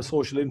couple of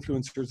social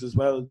influencers as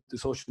well, the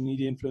social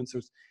media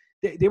influencers.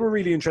 They were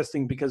really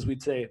interesting, because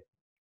we'd say,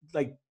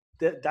 like,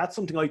 that's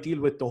something I deal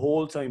with the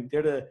whole time.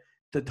 They're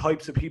the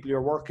types of people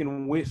you're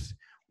working with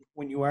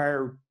when you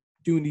are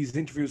doing these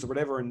interviews or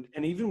whatever. And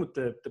even with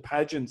the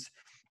pageants,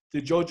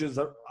 the judges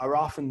are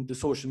often the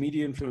social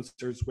media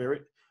influencers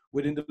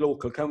within the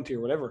local county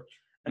or whatever.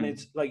 And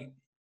it's like,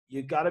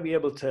 you got to be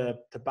able to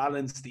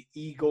balance the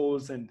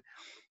egos and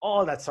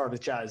all that sort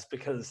of jazz,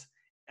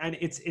 and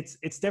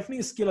it's definitely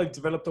a skill I've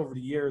developed over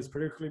the years,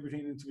 particularly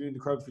between interviewing the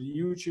crowd for the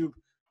YouTube,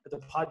 the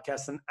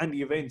podcast, and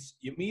the events.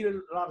 You meet a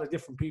lot of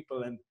different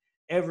people, and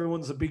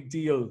everyone's a big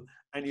deal,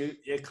 and you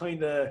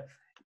kind of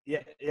you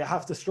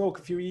have to stroke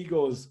a few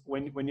egos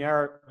when you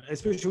are,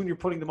 especially when you're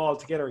putting them all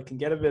together. It can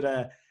get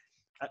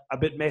a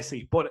bit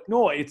messy, but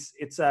no, it's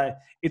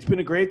been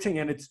a great thing,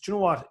 and do you know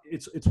what?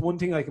 It's one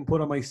thing I can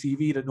put on my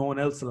CV that no one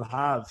else will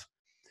have,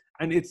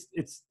 and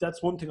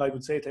that's one thing I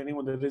would say to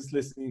anyone that is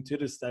listening to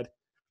this, that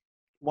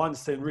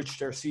wants to enrich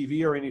their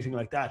CV or anything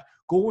like that.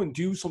 Go and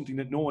do something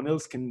that no one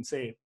else can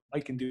say, I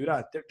can do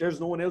that. There's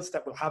no one else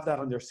that will have that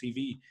on their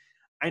CV.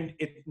 And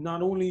it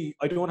not only,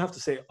 I don't have to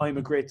say I'm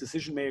a great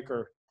decision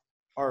maker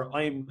or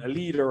I'm a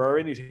leader or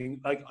anything.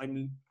 Like,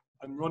 I'm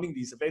running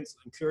these events.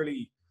 I'm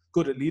clearly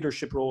good at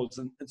leadership roles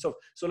and stuff.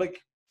 So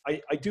like,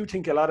 I do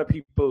think a lot of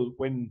people,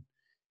 when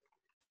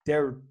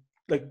they're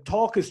like,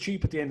 talk is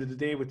cheap at the end of the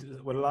day with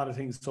a lot of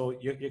things. So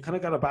you kind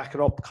of got to back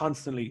it up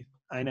constantly.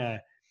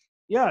 And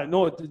yeah,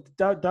 no,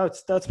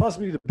 that's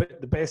possibly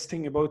the best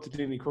thing about the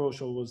Dinny Crowe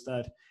show, was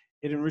that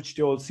it enriched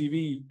the old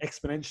CV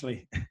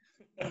exponentially.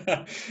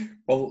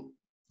 Well,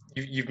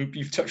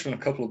 you've touched on a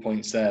couple of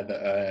points there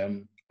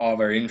that are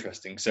very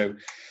interesting. So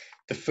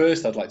the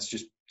first I'd like to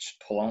just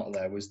pull out of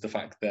there was the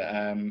fact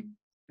that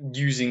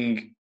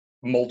using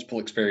multiple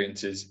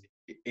experiences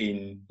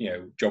in,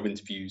 job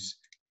interviews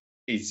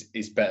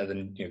is better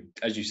than,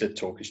 as you said,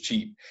 talk is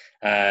cheap.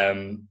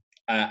 And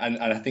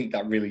I think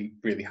that really,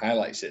 really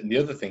highlights it. And the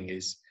other thing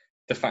is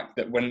the fact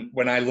that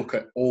when I look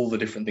at all the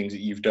different things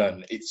that you've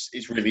done,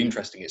 it's really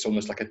interesting. It's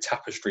almost like a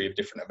tapestry of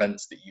different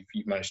events that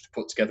you've managed to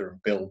put together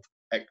and build,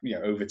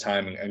 over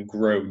time and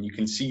grow. And you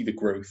can see the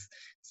growth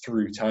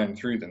through time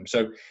through them.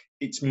 So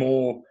it's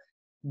more,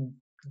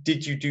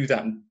 did you do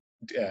that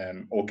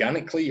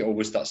organically, or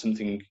was that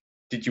something,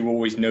 did you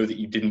always know that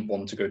you didn't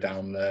want to go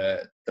down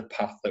the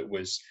path that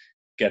was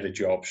get a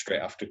job straight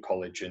after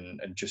college and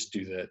just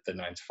do the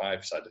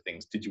 9-to-5 side of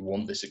things? Did you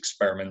want this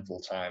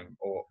experimental time,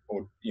 or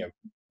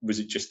was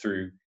it just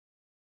through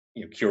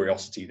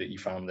curiosity that you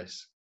found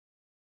this?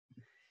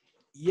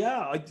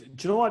 Yeah,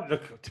 do you know what?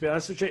 Look, to be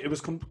honest with you, it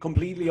was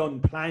completely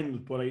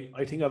unplanned. But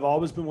I think I've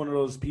always been one of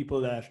those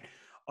people that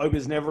I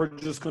was never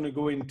just going to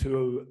go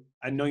into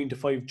a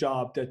 9-to-5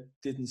 job that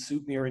didn't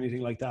suit me or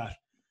anything like that.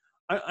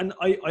 And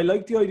I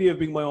like the idea of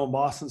being my own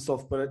boss and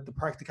stuff, but the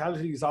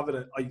practicalities of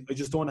it, I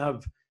just don't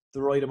have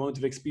the right amount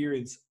of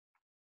experience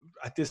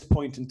at this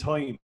point in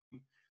time.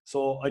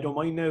 So I don't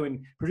mind now, and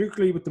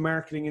particularly with the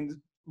marketing and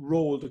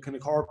role, the kind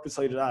of corporate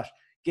side of that,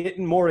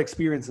 getting more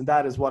experience in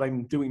that is what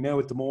I'm doing now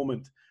at the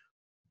moment.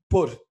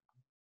 But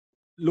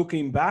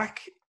looking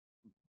back,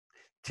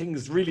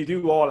 things really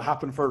do all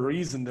happen for a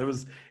reason. It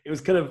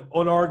was kind of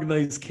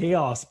unorganized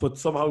chaos, but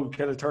somehow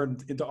kind of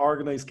turned into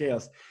organized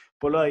chaos.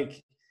 But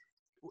like,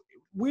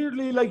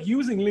 weirdly, like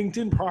using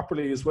LinkedIn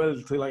properly as well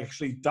to like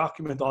actually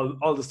document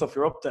all the stuff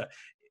you're up to,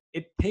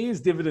 it pays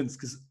dividends,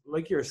 because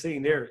like you're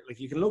saying there, like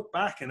you can look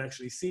back and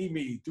actually see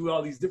me do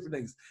all these different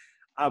things.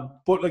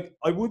 But like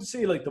I would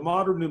say, like the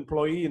modern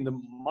employee and the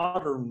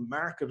modern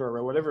marketer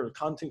or whatever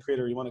content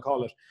creator you want to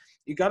call it,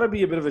 you got to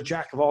be a bit of a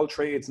jack of all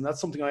trades, and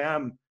that's something I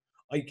am.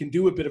 I can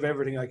do a bit of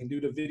everything. I can do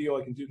the video,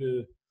 I can do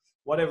the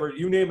whatever,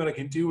 you name it, I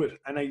can do it.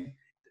 And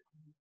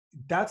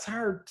that's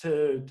hard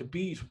to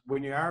beat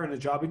when you are in a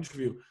job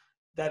interview.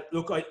 That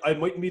look, I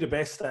mightn't be the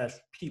best at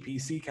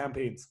PPC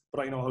campaigns,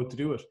 but I know how to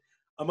do it.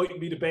 I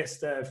mightn't be the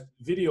best at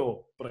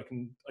video, but I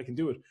can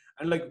do it.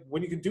 And like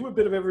when you can do a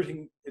bit of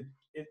everything,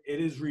 it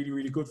is really,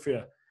 really good for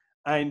you.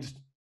 And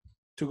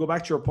to go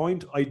back to your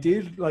point, I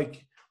did,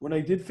 like when I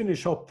did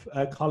finish up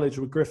college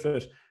with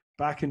Griffith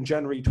back in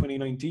January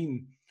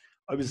 2019,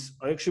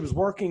 I actually was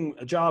working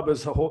a job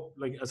as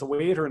a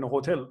waiter in a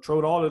hotel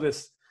throughout all of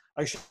this.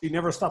 I actually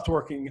never stopped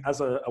working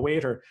as a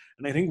waiter.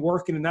 And I think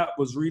working in that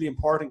was really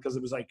important, because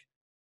it was like,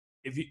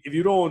 if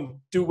you don't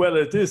do well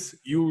at this,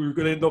 you're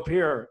going to end up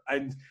here.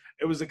 And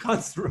it was a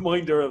constant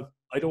reminder of,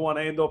 I don't want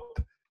to end up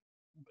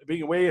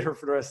being a waiter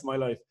for the rest of my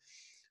life.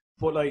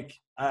 But like,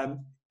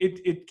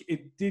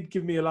 it did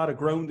give me a lot of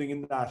grounding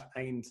in that.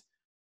 And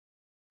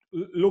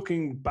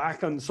looking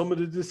back on some of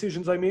the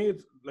decisions I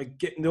made, like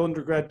getting the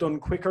undergrad done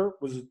quicker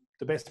was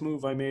the best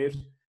move I made.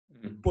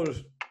 Mm-hmm. But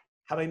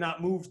had I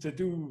not moved to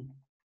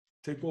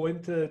go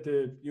into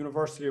the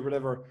university or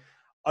whatever,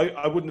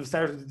 I wouldn't have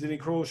started the Dinny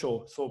Crow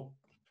show. So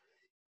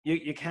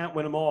you can't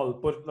win them all,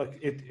 but like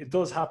it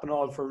does happen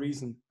all for a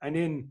reason. And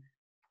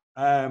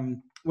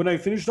then when I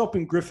finished up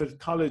in Griffith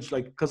College,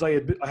 like, because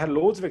I had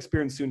loads of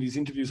experience doing these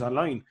interviews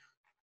online,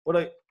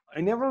 but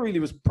I never really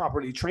was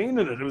properly trained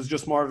in it. It was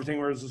just more of a thing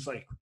where it was just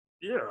like,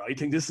 yeah, I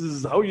think this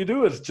is how you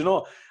do it, you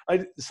know.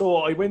 So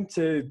I went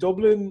to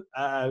Dublin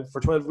for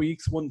 12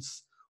 weeks,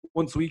 once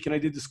a week, and I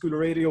did the School of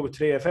Radio with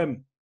Today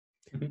FM.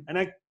 Mm-hmm.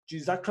 And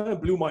that kind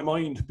of blew my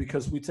mind,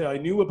 because we'd say I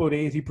knew about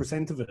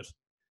 80% of it,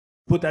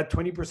 but that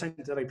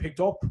 20% that I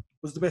picked up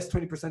was the best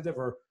 20%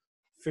 ever.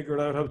 Figured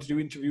out how to do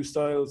interview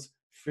styles,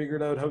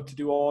 figured out how to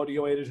do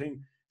audio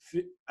editing,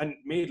 and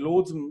made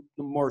loads of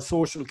more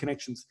social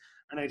connections.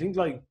 And I think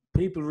like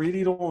people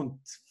really don't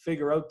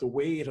figure out the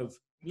weight of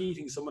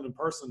meeting someone in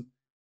person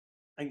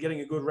and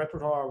getting a good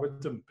repertoire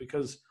with them,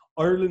 because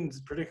Ireland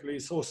particularly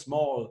is so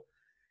small.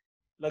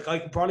 Like I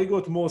can probably go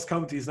to most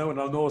counties now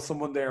and I'll know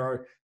someone there,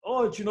 or,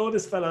 oh, do you know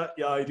this fella?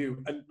 Yeah, I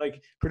do. And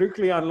like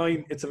particularly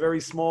online, it's a very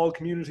small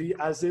community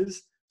as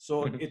is.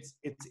 So mm-hmm.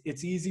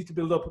 it's easy to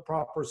build up a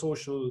proper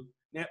social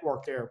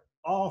network there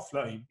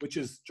offline, which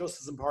is just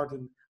as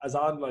important as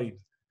online.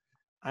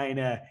 And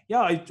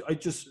I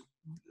just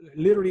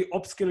literally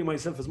upskilling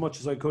myself as much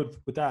as I could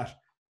with that.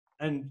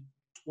 And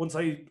once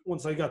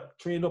I got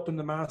trained up in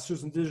the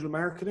masters in digital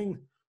marketing,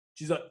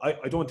 geez,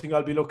 I don't think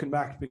I'll be looking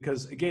back,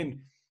 because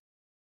again,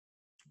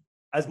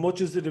 as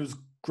much as it was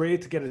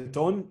great to get it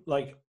done,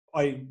 like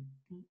I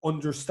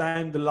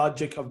understand the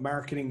logic of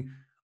marketing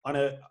on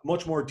a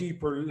much more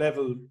deeper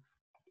level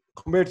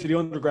compared to the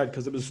undergrad,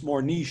 because it was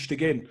more niched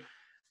again.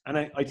 And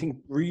I think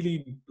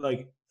really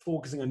like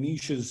focusing on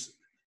niches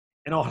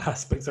in all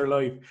aspects of our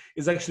life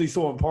is actually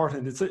so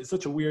important. It's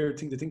such a weird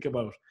thing to think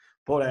about.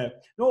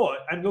 But no,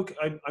 and look,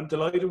 I'm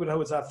delighted with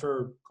how it's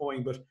after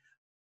going, but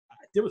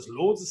there was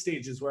loads of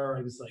stages where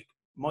I was like,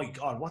 my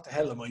God, what the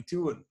hell am I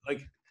doing?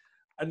 Like,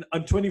 and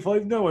I'm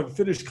 25 now, I've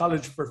finished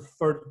college for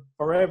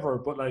forever,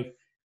 but like,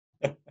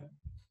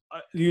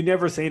 you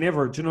never say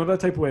never, do you know, that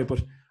type of way?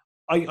 But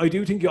I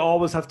do think you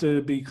always have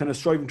to be kind of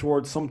striving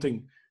towards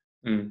something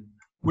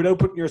without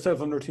putting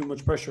yourself under too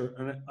much pressure.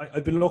 And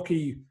I've been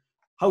lucky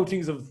how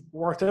things have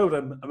worked out.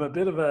 I'm a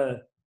bit of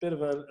a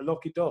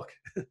lucky duck.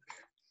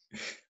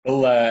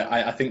 Well,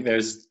 I think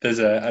there's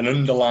an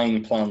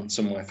underlying plan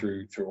somewhere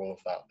through all of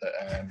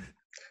that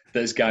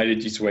that's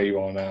guided you to where you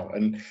are now.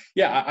 And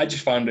yeah, I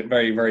just found it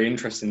very, very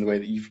interesting the way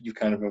that you've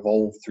kind of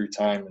evolved through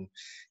time and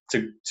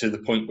to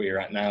the point where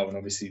you're at now. And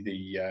obviously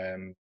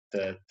the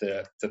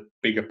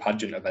bigger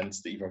pageant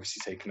events that you've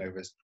obviously taken over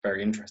is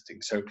very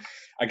interesting. So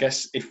I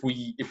guess if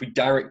we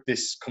direct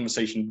this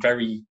conversation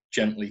very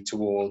gently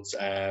towards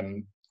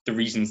the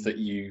reasons that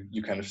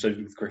you kind of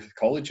studied with Griffith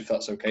College, if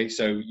that's okay.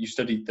 So you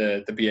studied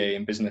the BA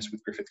in business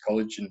with Griffith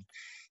College, and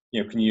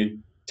can you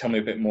tell me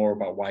a bit more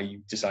about why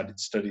you decided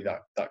to study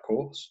that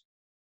course?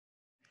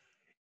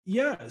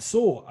 Yeah,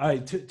 so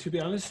to be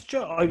honest,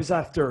 I was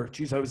after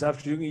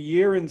doing a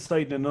year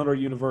inside another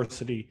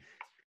university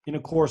in a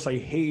course I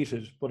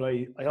hated, but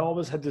I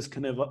always had this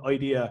kind of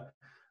idea.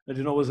 I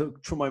don't know, was it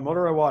through my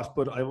mother or what,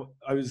 but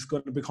I was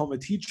going to become a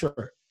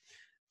teacher.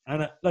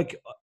 And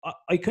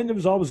I kind of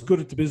was always good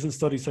at the business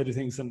study side of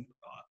things. And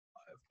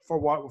for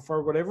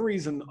whatever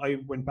reason, I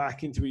went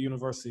back into a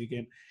university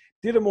again,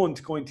 did a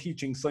month going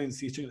teaching, science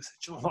teaching. I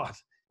said, you know what,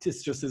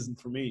 this just isn't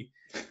for me.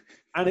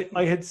 And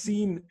I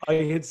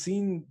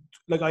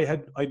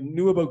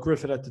knew about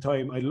Griffith at the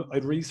time.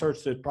 I'd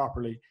researched it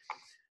properly.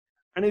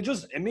 And it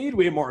made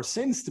way more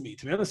sense to me,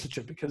 to be honest with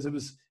you, because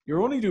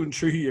you're only doing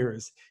 3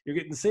 years. You're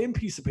getting the same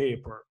piece of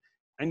paper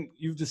and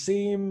you've the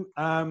same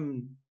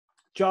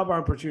job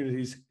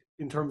opportunities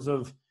in terms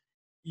of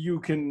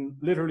you can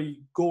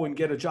literally go and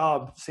get a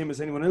job, same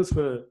as anyone else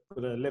with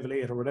a level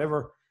 8 or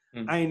whatever.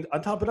 And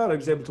on top of that, I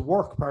was able to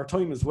work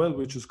part-time as well,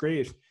 which was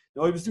great.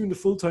 Now, I was doing the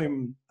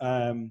full-time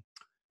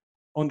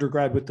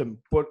undergrad with them,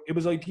 but it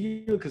was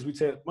ideal because we'd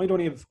say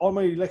all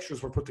my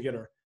lectures were put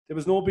together. There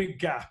was no big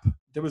gap.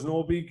 There was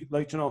no big,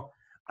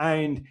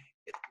 and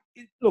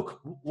look,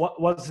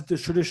 what was it the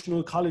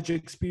traditional college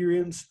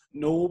experience?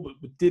 No,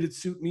 but did it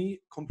suit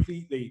me?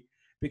 Completely.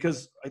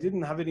 Because I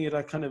didn't have any of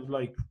that kind of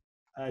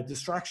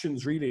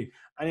distractions really.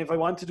 And if I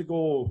wanted to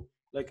go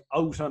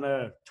out on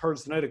a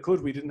Thursday night, I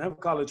could. We didn't have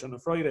college on a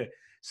Friday.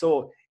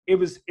 So it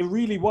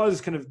really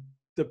was kind of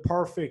the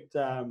perfect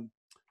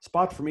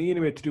spot for me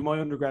anyway to do my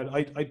undergrad.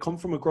 I'd come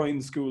from a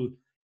grind school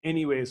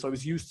anyway, so I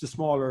was used to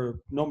smaller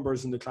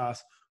numbers in the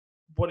class.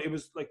 But it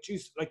was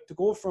to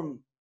go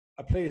from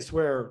a place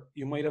where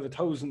you might have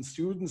 1,000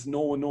 students, no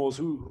one knows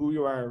who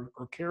you are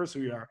or cares who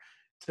you are,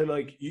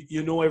 to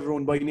you know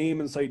everyone by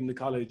name inside in the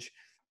college.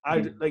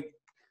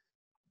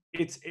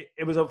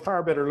 It was a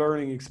far better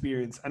learning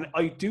experience. And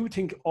I do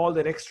think all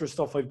that extra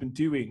stuff I've been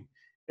doing,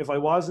 if I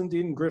wasn't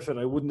in Griffith,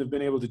 I wouldn't have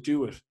been able to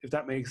do it, if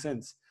that makes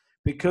sense,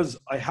 because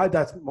I had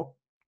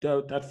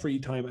that free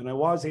time and I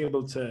was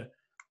able to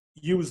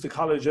use the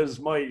college as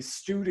my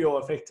studio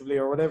effectively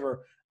or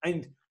whatever.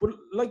 But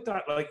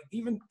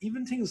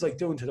even things like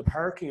down to the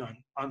parking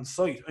on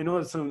site, I know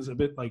it sounds a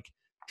bit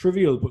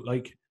trivial, but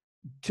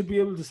to be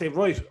able to say,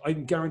 right,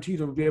 I'm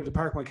guaranteed I'll be able to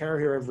park my car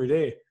here every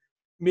day,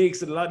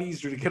 makes it a lot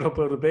easier to get up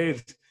out of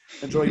bed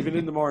and drive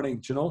in the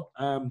morning,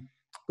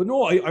 But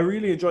no, I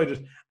really enjoyed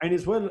it. And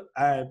as well,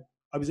 I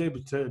was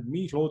able to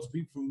meet loads of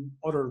people from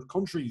other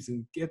countries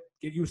and get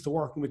used to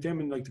working with them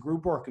in the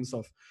group work and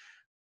stuff.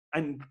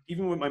 And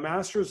even with my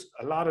master's,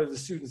 a lot of the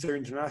students are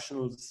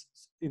international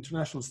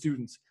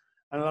students.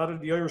 And a lot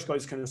of the Irish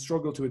guys kind of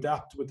struggle to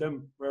adapt with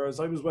them, whereas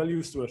I was well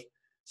used to it.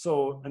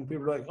 So, and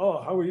people were like,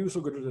 oh, how are you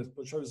so good at it?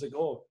 But I was like,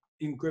 oh,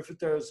 in Griffith,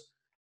 there's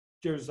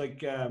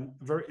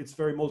it's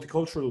very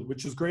multicultural,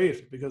 which is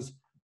great because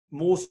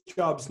most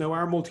jobs now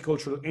are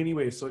multicultural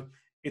anyway. So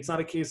it's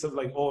not a case of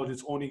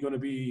it's only going to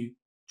be,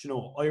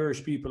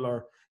 Irish people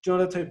or,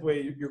 that type of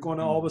way. You're going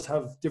to always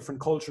have different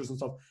cultures and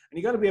stuff. And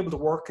you got to be able to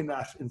work in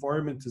that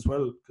environment as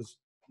well, because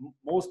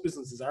most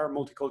businesses are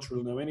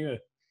multicultural now anyway.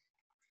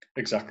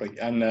 Exactly.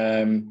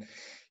 And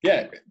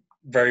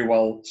very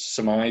well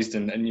surmised.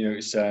 And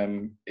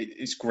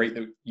it's great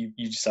that you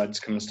decided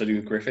to come and study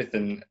with Griffith,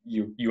 and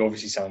you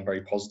obviously sound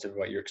very positive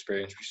about your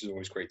experience, which is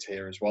always great to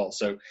hear as well.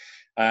 So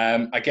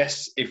I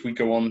guess if we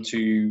go on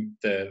to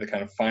the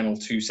kind of final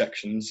 2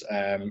 sections.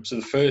 So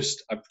the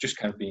first, I've just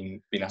kind of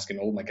been asking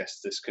all my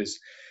guests this because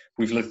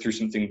we've lived through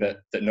something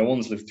that no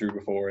one's lived through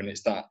before, and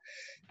it's that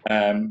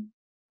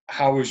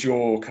how has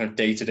your kind of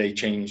day-to-day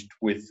changed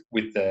with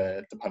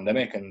the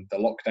pandemic and the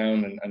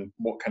lockdown, and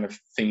what kind of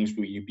things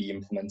will you be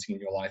implementing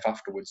in your life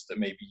afterwards that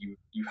maybe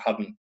you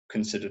hadn't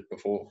considered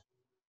before?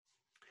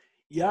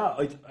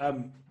 Yeah,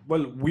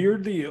 well,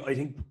 weirdly, I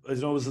think, I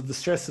don't know, was it the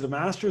stress of the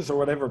Masters or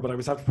whatever, but I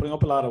was after putting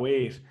up a lot of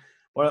weight.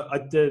 Well,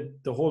 the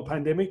whole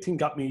pandemic thing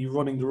got me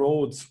walking the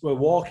roads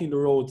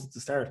at the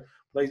start.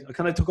 But I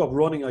kind of took up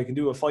running. I can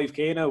do a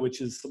 5K now,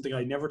 which is something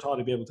I never thought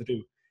I'd be able to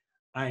do.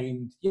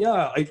 And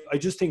yeah, I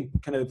just think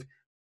kind of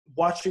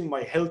watching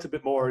my health a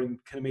bit more and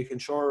kind of making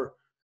sure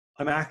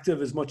I'm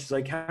active as much as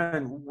I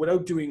can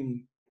without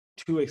doing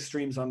too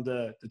extremes on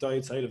the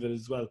diet side of it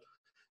as well.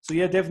 So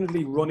yeah,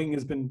 definitely running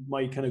has been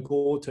my kind of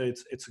go-to.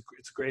 It's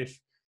a great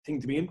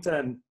thing to be into,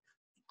 and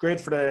great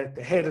for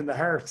the head and the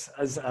heart,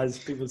 as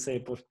people say.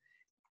 But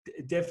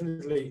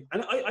definitely,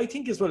 and I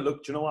think as well.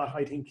 Look, do you know what?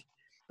 I think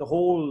the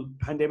whole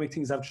pandemic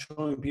things have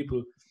shown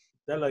people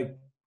that, like,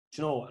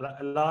 you know,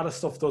 a lot of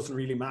stuff doesn't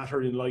really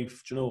matter in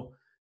life. You know,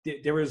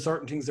 there are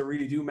certain things that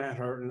really do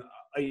matter, and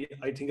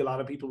I think a lot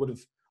of people would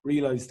have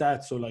realized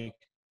that. So, like,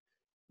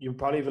 you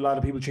probably have a lot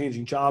of people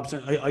changing jobs,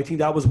 and I think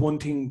that was one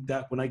thing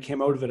that when I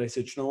came out of it, I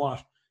said, you know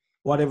what,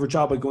 whatever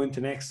job I go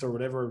into next or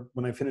whatever,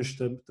 when I finish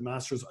the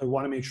masters, I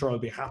want to make sure I'll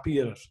be happy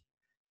at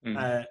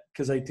it,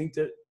 because I think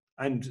that,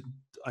 and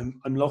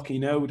I'm lucky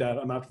now that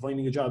I'm after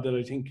finding a job that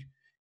I think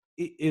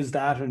is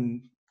that,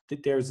 and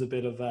there's a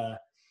bit of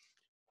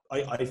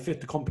I fit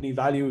the company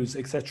values,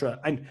 etc.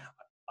 And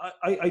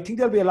I think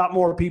there'll be a lot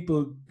more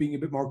people being a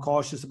bit more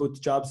cautious about the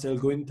jobs they'll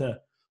go into,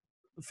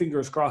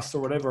 fingers crossed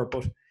or whatever.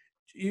 But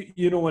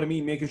you know what I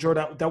mean, making sure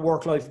that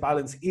work-life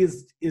balance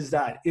is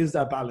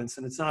that balance,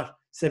 and it's not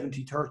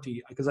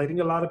 70-30, because I think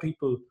a lot of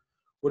people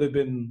would have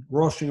been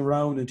rushing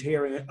around and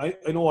tearing it.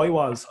 I know I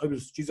was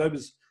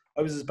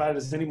as bad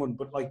as anyone,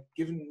 but like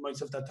giving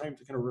myself that time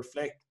to kind of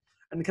reflect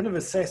and kind of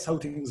assess how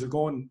things are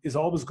going is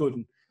always good,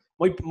 and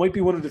might be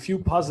one of the few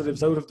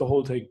positives out of the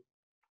whole thing.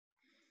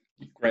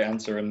 Great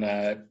answer,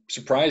 and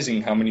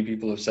surprising how many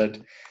people have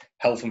said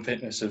health and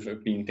fitness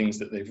have been things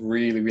that they've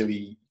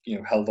really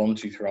held on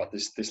to throughout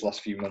this last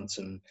few months.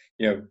 And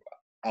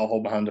I'll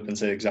hold my hand up and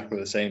say exactly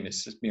the same.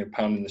 It's just,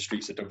 pounding the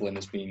streets of Dublin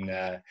has been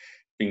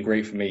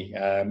great for me.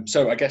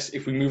 So I guess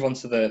if we move on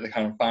to the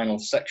kind of final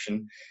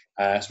section,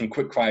 some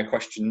quick fire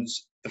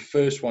questions. The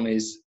first one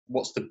is,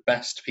 what's the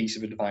best piece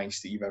of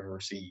advice that you've ever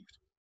received?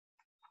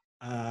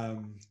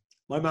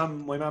 My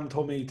mum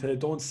told me to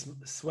don't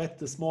sweat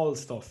the small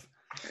stuff.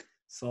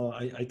 So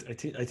I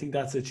think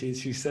that's it.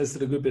 She says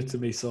it a good bit to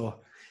me. So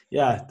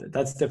yeah,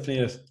 that's definitely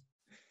it.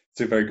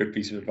 It's a very good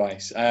piece of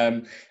advice.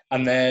 And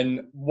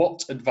then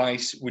what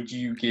advice would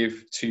you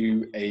give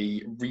to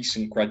a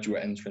recent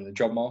graduate entering the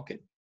job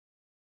market?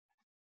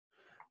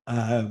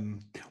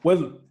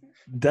 Well,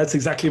 that's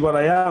exactly what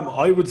I am.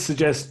 I would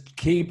suggest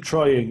keep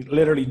trying.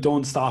 Literally,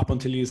 don't stop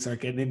until you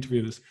start getting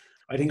interviews.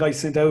 I think I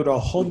sent out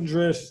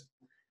 100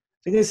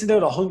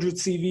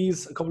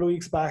 CVs a couple of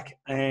weeks back,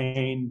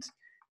 and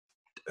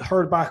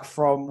heard back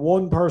from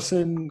one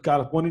person,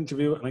 got one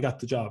interview, and I got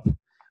the job,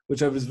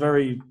 which I was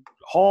very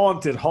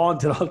haunted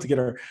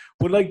altogether.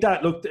 But like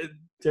that, look,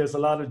 there's a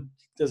lot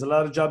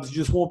of jobs you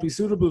just won't be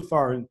suitable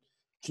for, and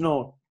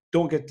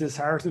don't get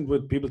disheartened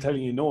with people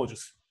telling you no.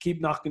 Just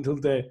keep knocking until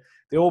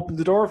they open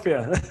the door for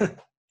you.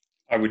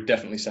 I would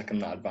definitely second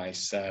that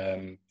advice.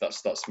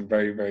 That's some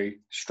very, very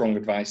strong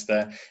advice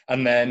there.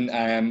 And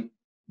then,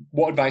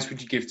 what advice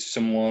would you give to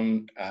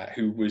someone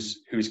who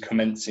is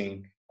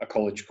commencing a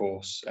college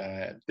course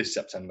this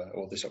September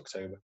or this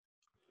October?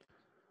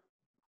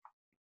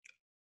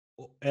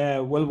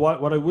 Well,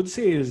 what I would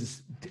say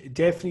is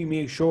definitely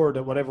make sure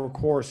that whatever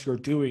course you're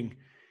doing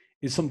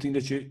is something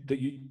that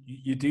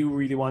you do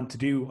really want to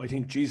do. I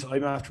think, geez,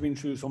 I'm after being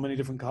through so many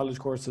different college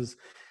courses.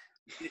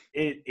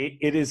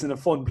 It isn't a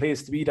fun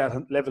place to be,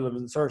 that level of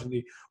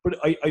uncertainty. But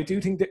I do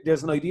think that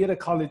there's an idea that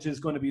college is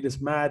going to be this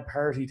mad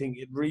party thing.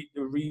 It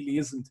really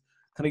isn't.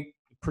 Kind of,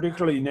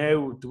 particularly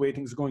now, the way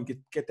things are going,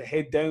 get the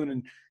head down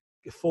and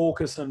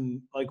focus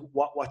on like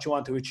what you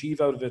want to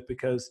achieve out of it,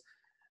 because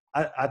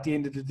at the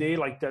end of the day,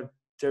 like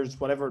there's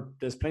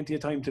plenty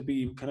of time to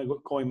be kind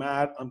of going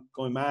mad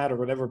or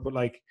whatever, but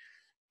like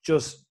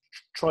just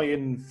try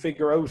and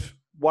figure out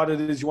what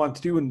it is you want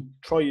to do and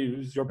try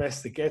your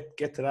best to get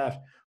to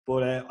that.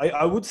 But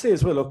I would say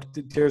as well, look,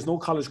 there's no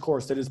college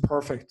course that is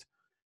perfect,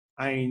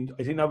 and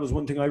I think that was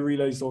one thing I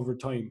realized over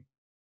time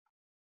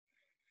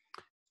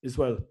as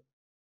well.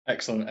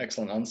 Excellent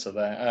answer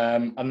there.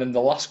 And then the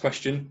last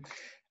question,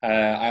 I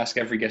ask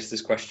every guest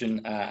this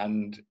question,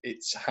 and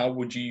it's, how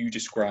would you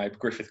describe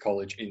Griffith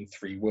College in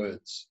 3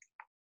 words?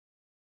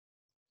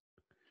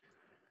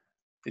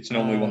 It's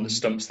normally one that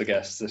stumps the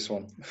guests, this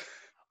one.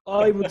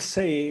 I would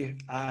say,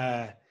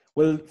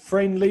 well,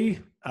 friendly,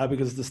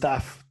 because the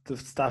staff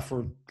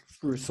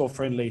were so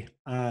friendly.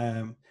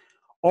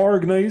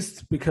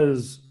 Organised,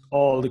 because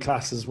all the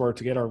classes were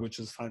together, which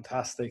is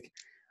fantastic.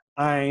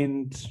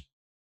 And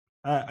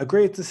a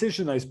great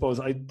decision, I suppose.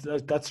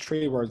 That's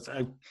 3 words.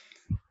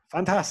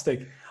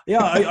 Fantastic.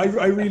 Yeah,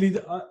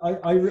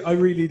 I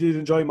really did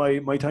enjoy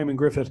my time in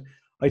Griffith.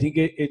 I think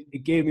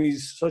it gave me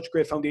such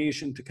great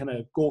foundation to kind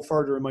of go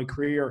further in my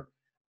career,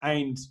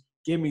 and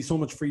gave me so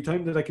much free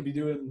time that I could be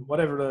doing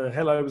whatever the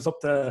hell I was up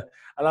to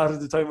a lot of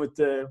the time with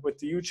the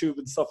YouTube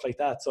and stuff like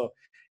that. So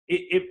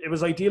it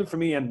was ideal for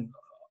me, and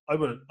I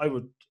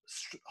would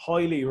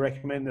highly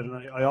recommend it,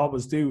 and I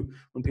always do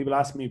when people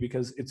ask me,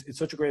 because it's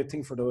such a great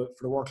thing for the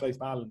work-life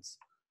balance.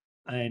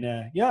 And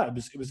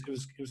it was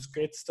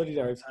great to study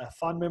there. I've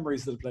fond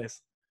memories of the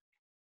place.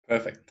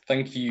 Perfect.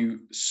 Thank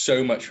you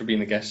so much for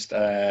being a guest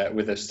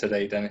with us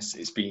today, Dennis.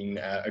 It's been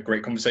a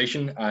great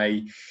conversation.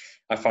 I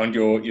found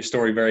your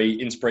story very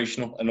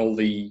inspirational, and all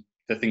the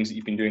things that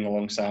you've been doing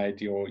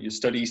alongside your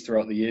studies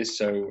throughout the years.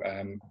 So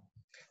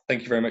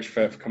thank you very much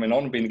for coming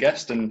on and being a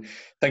guest, and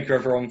thank you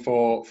everyone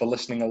for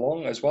listening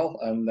along as well.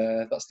 And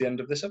that's the end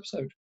of this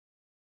episode.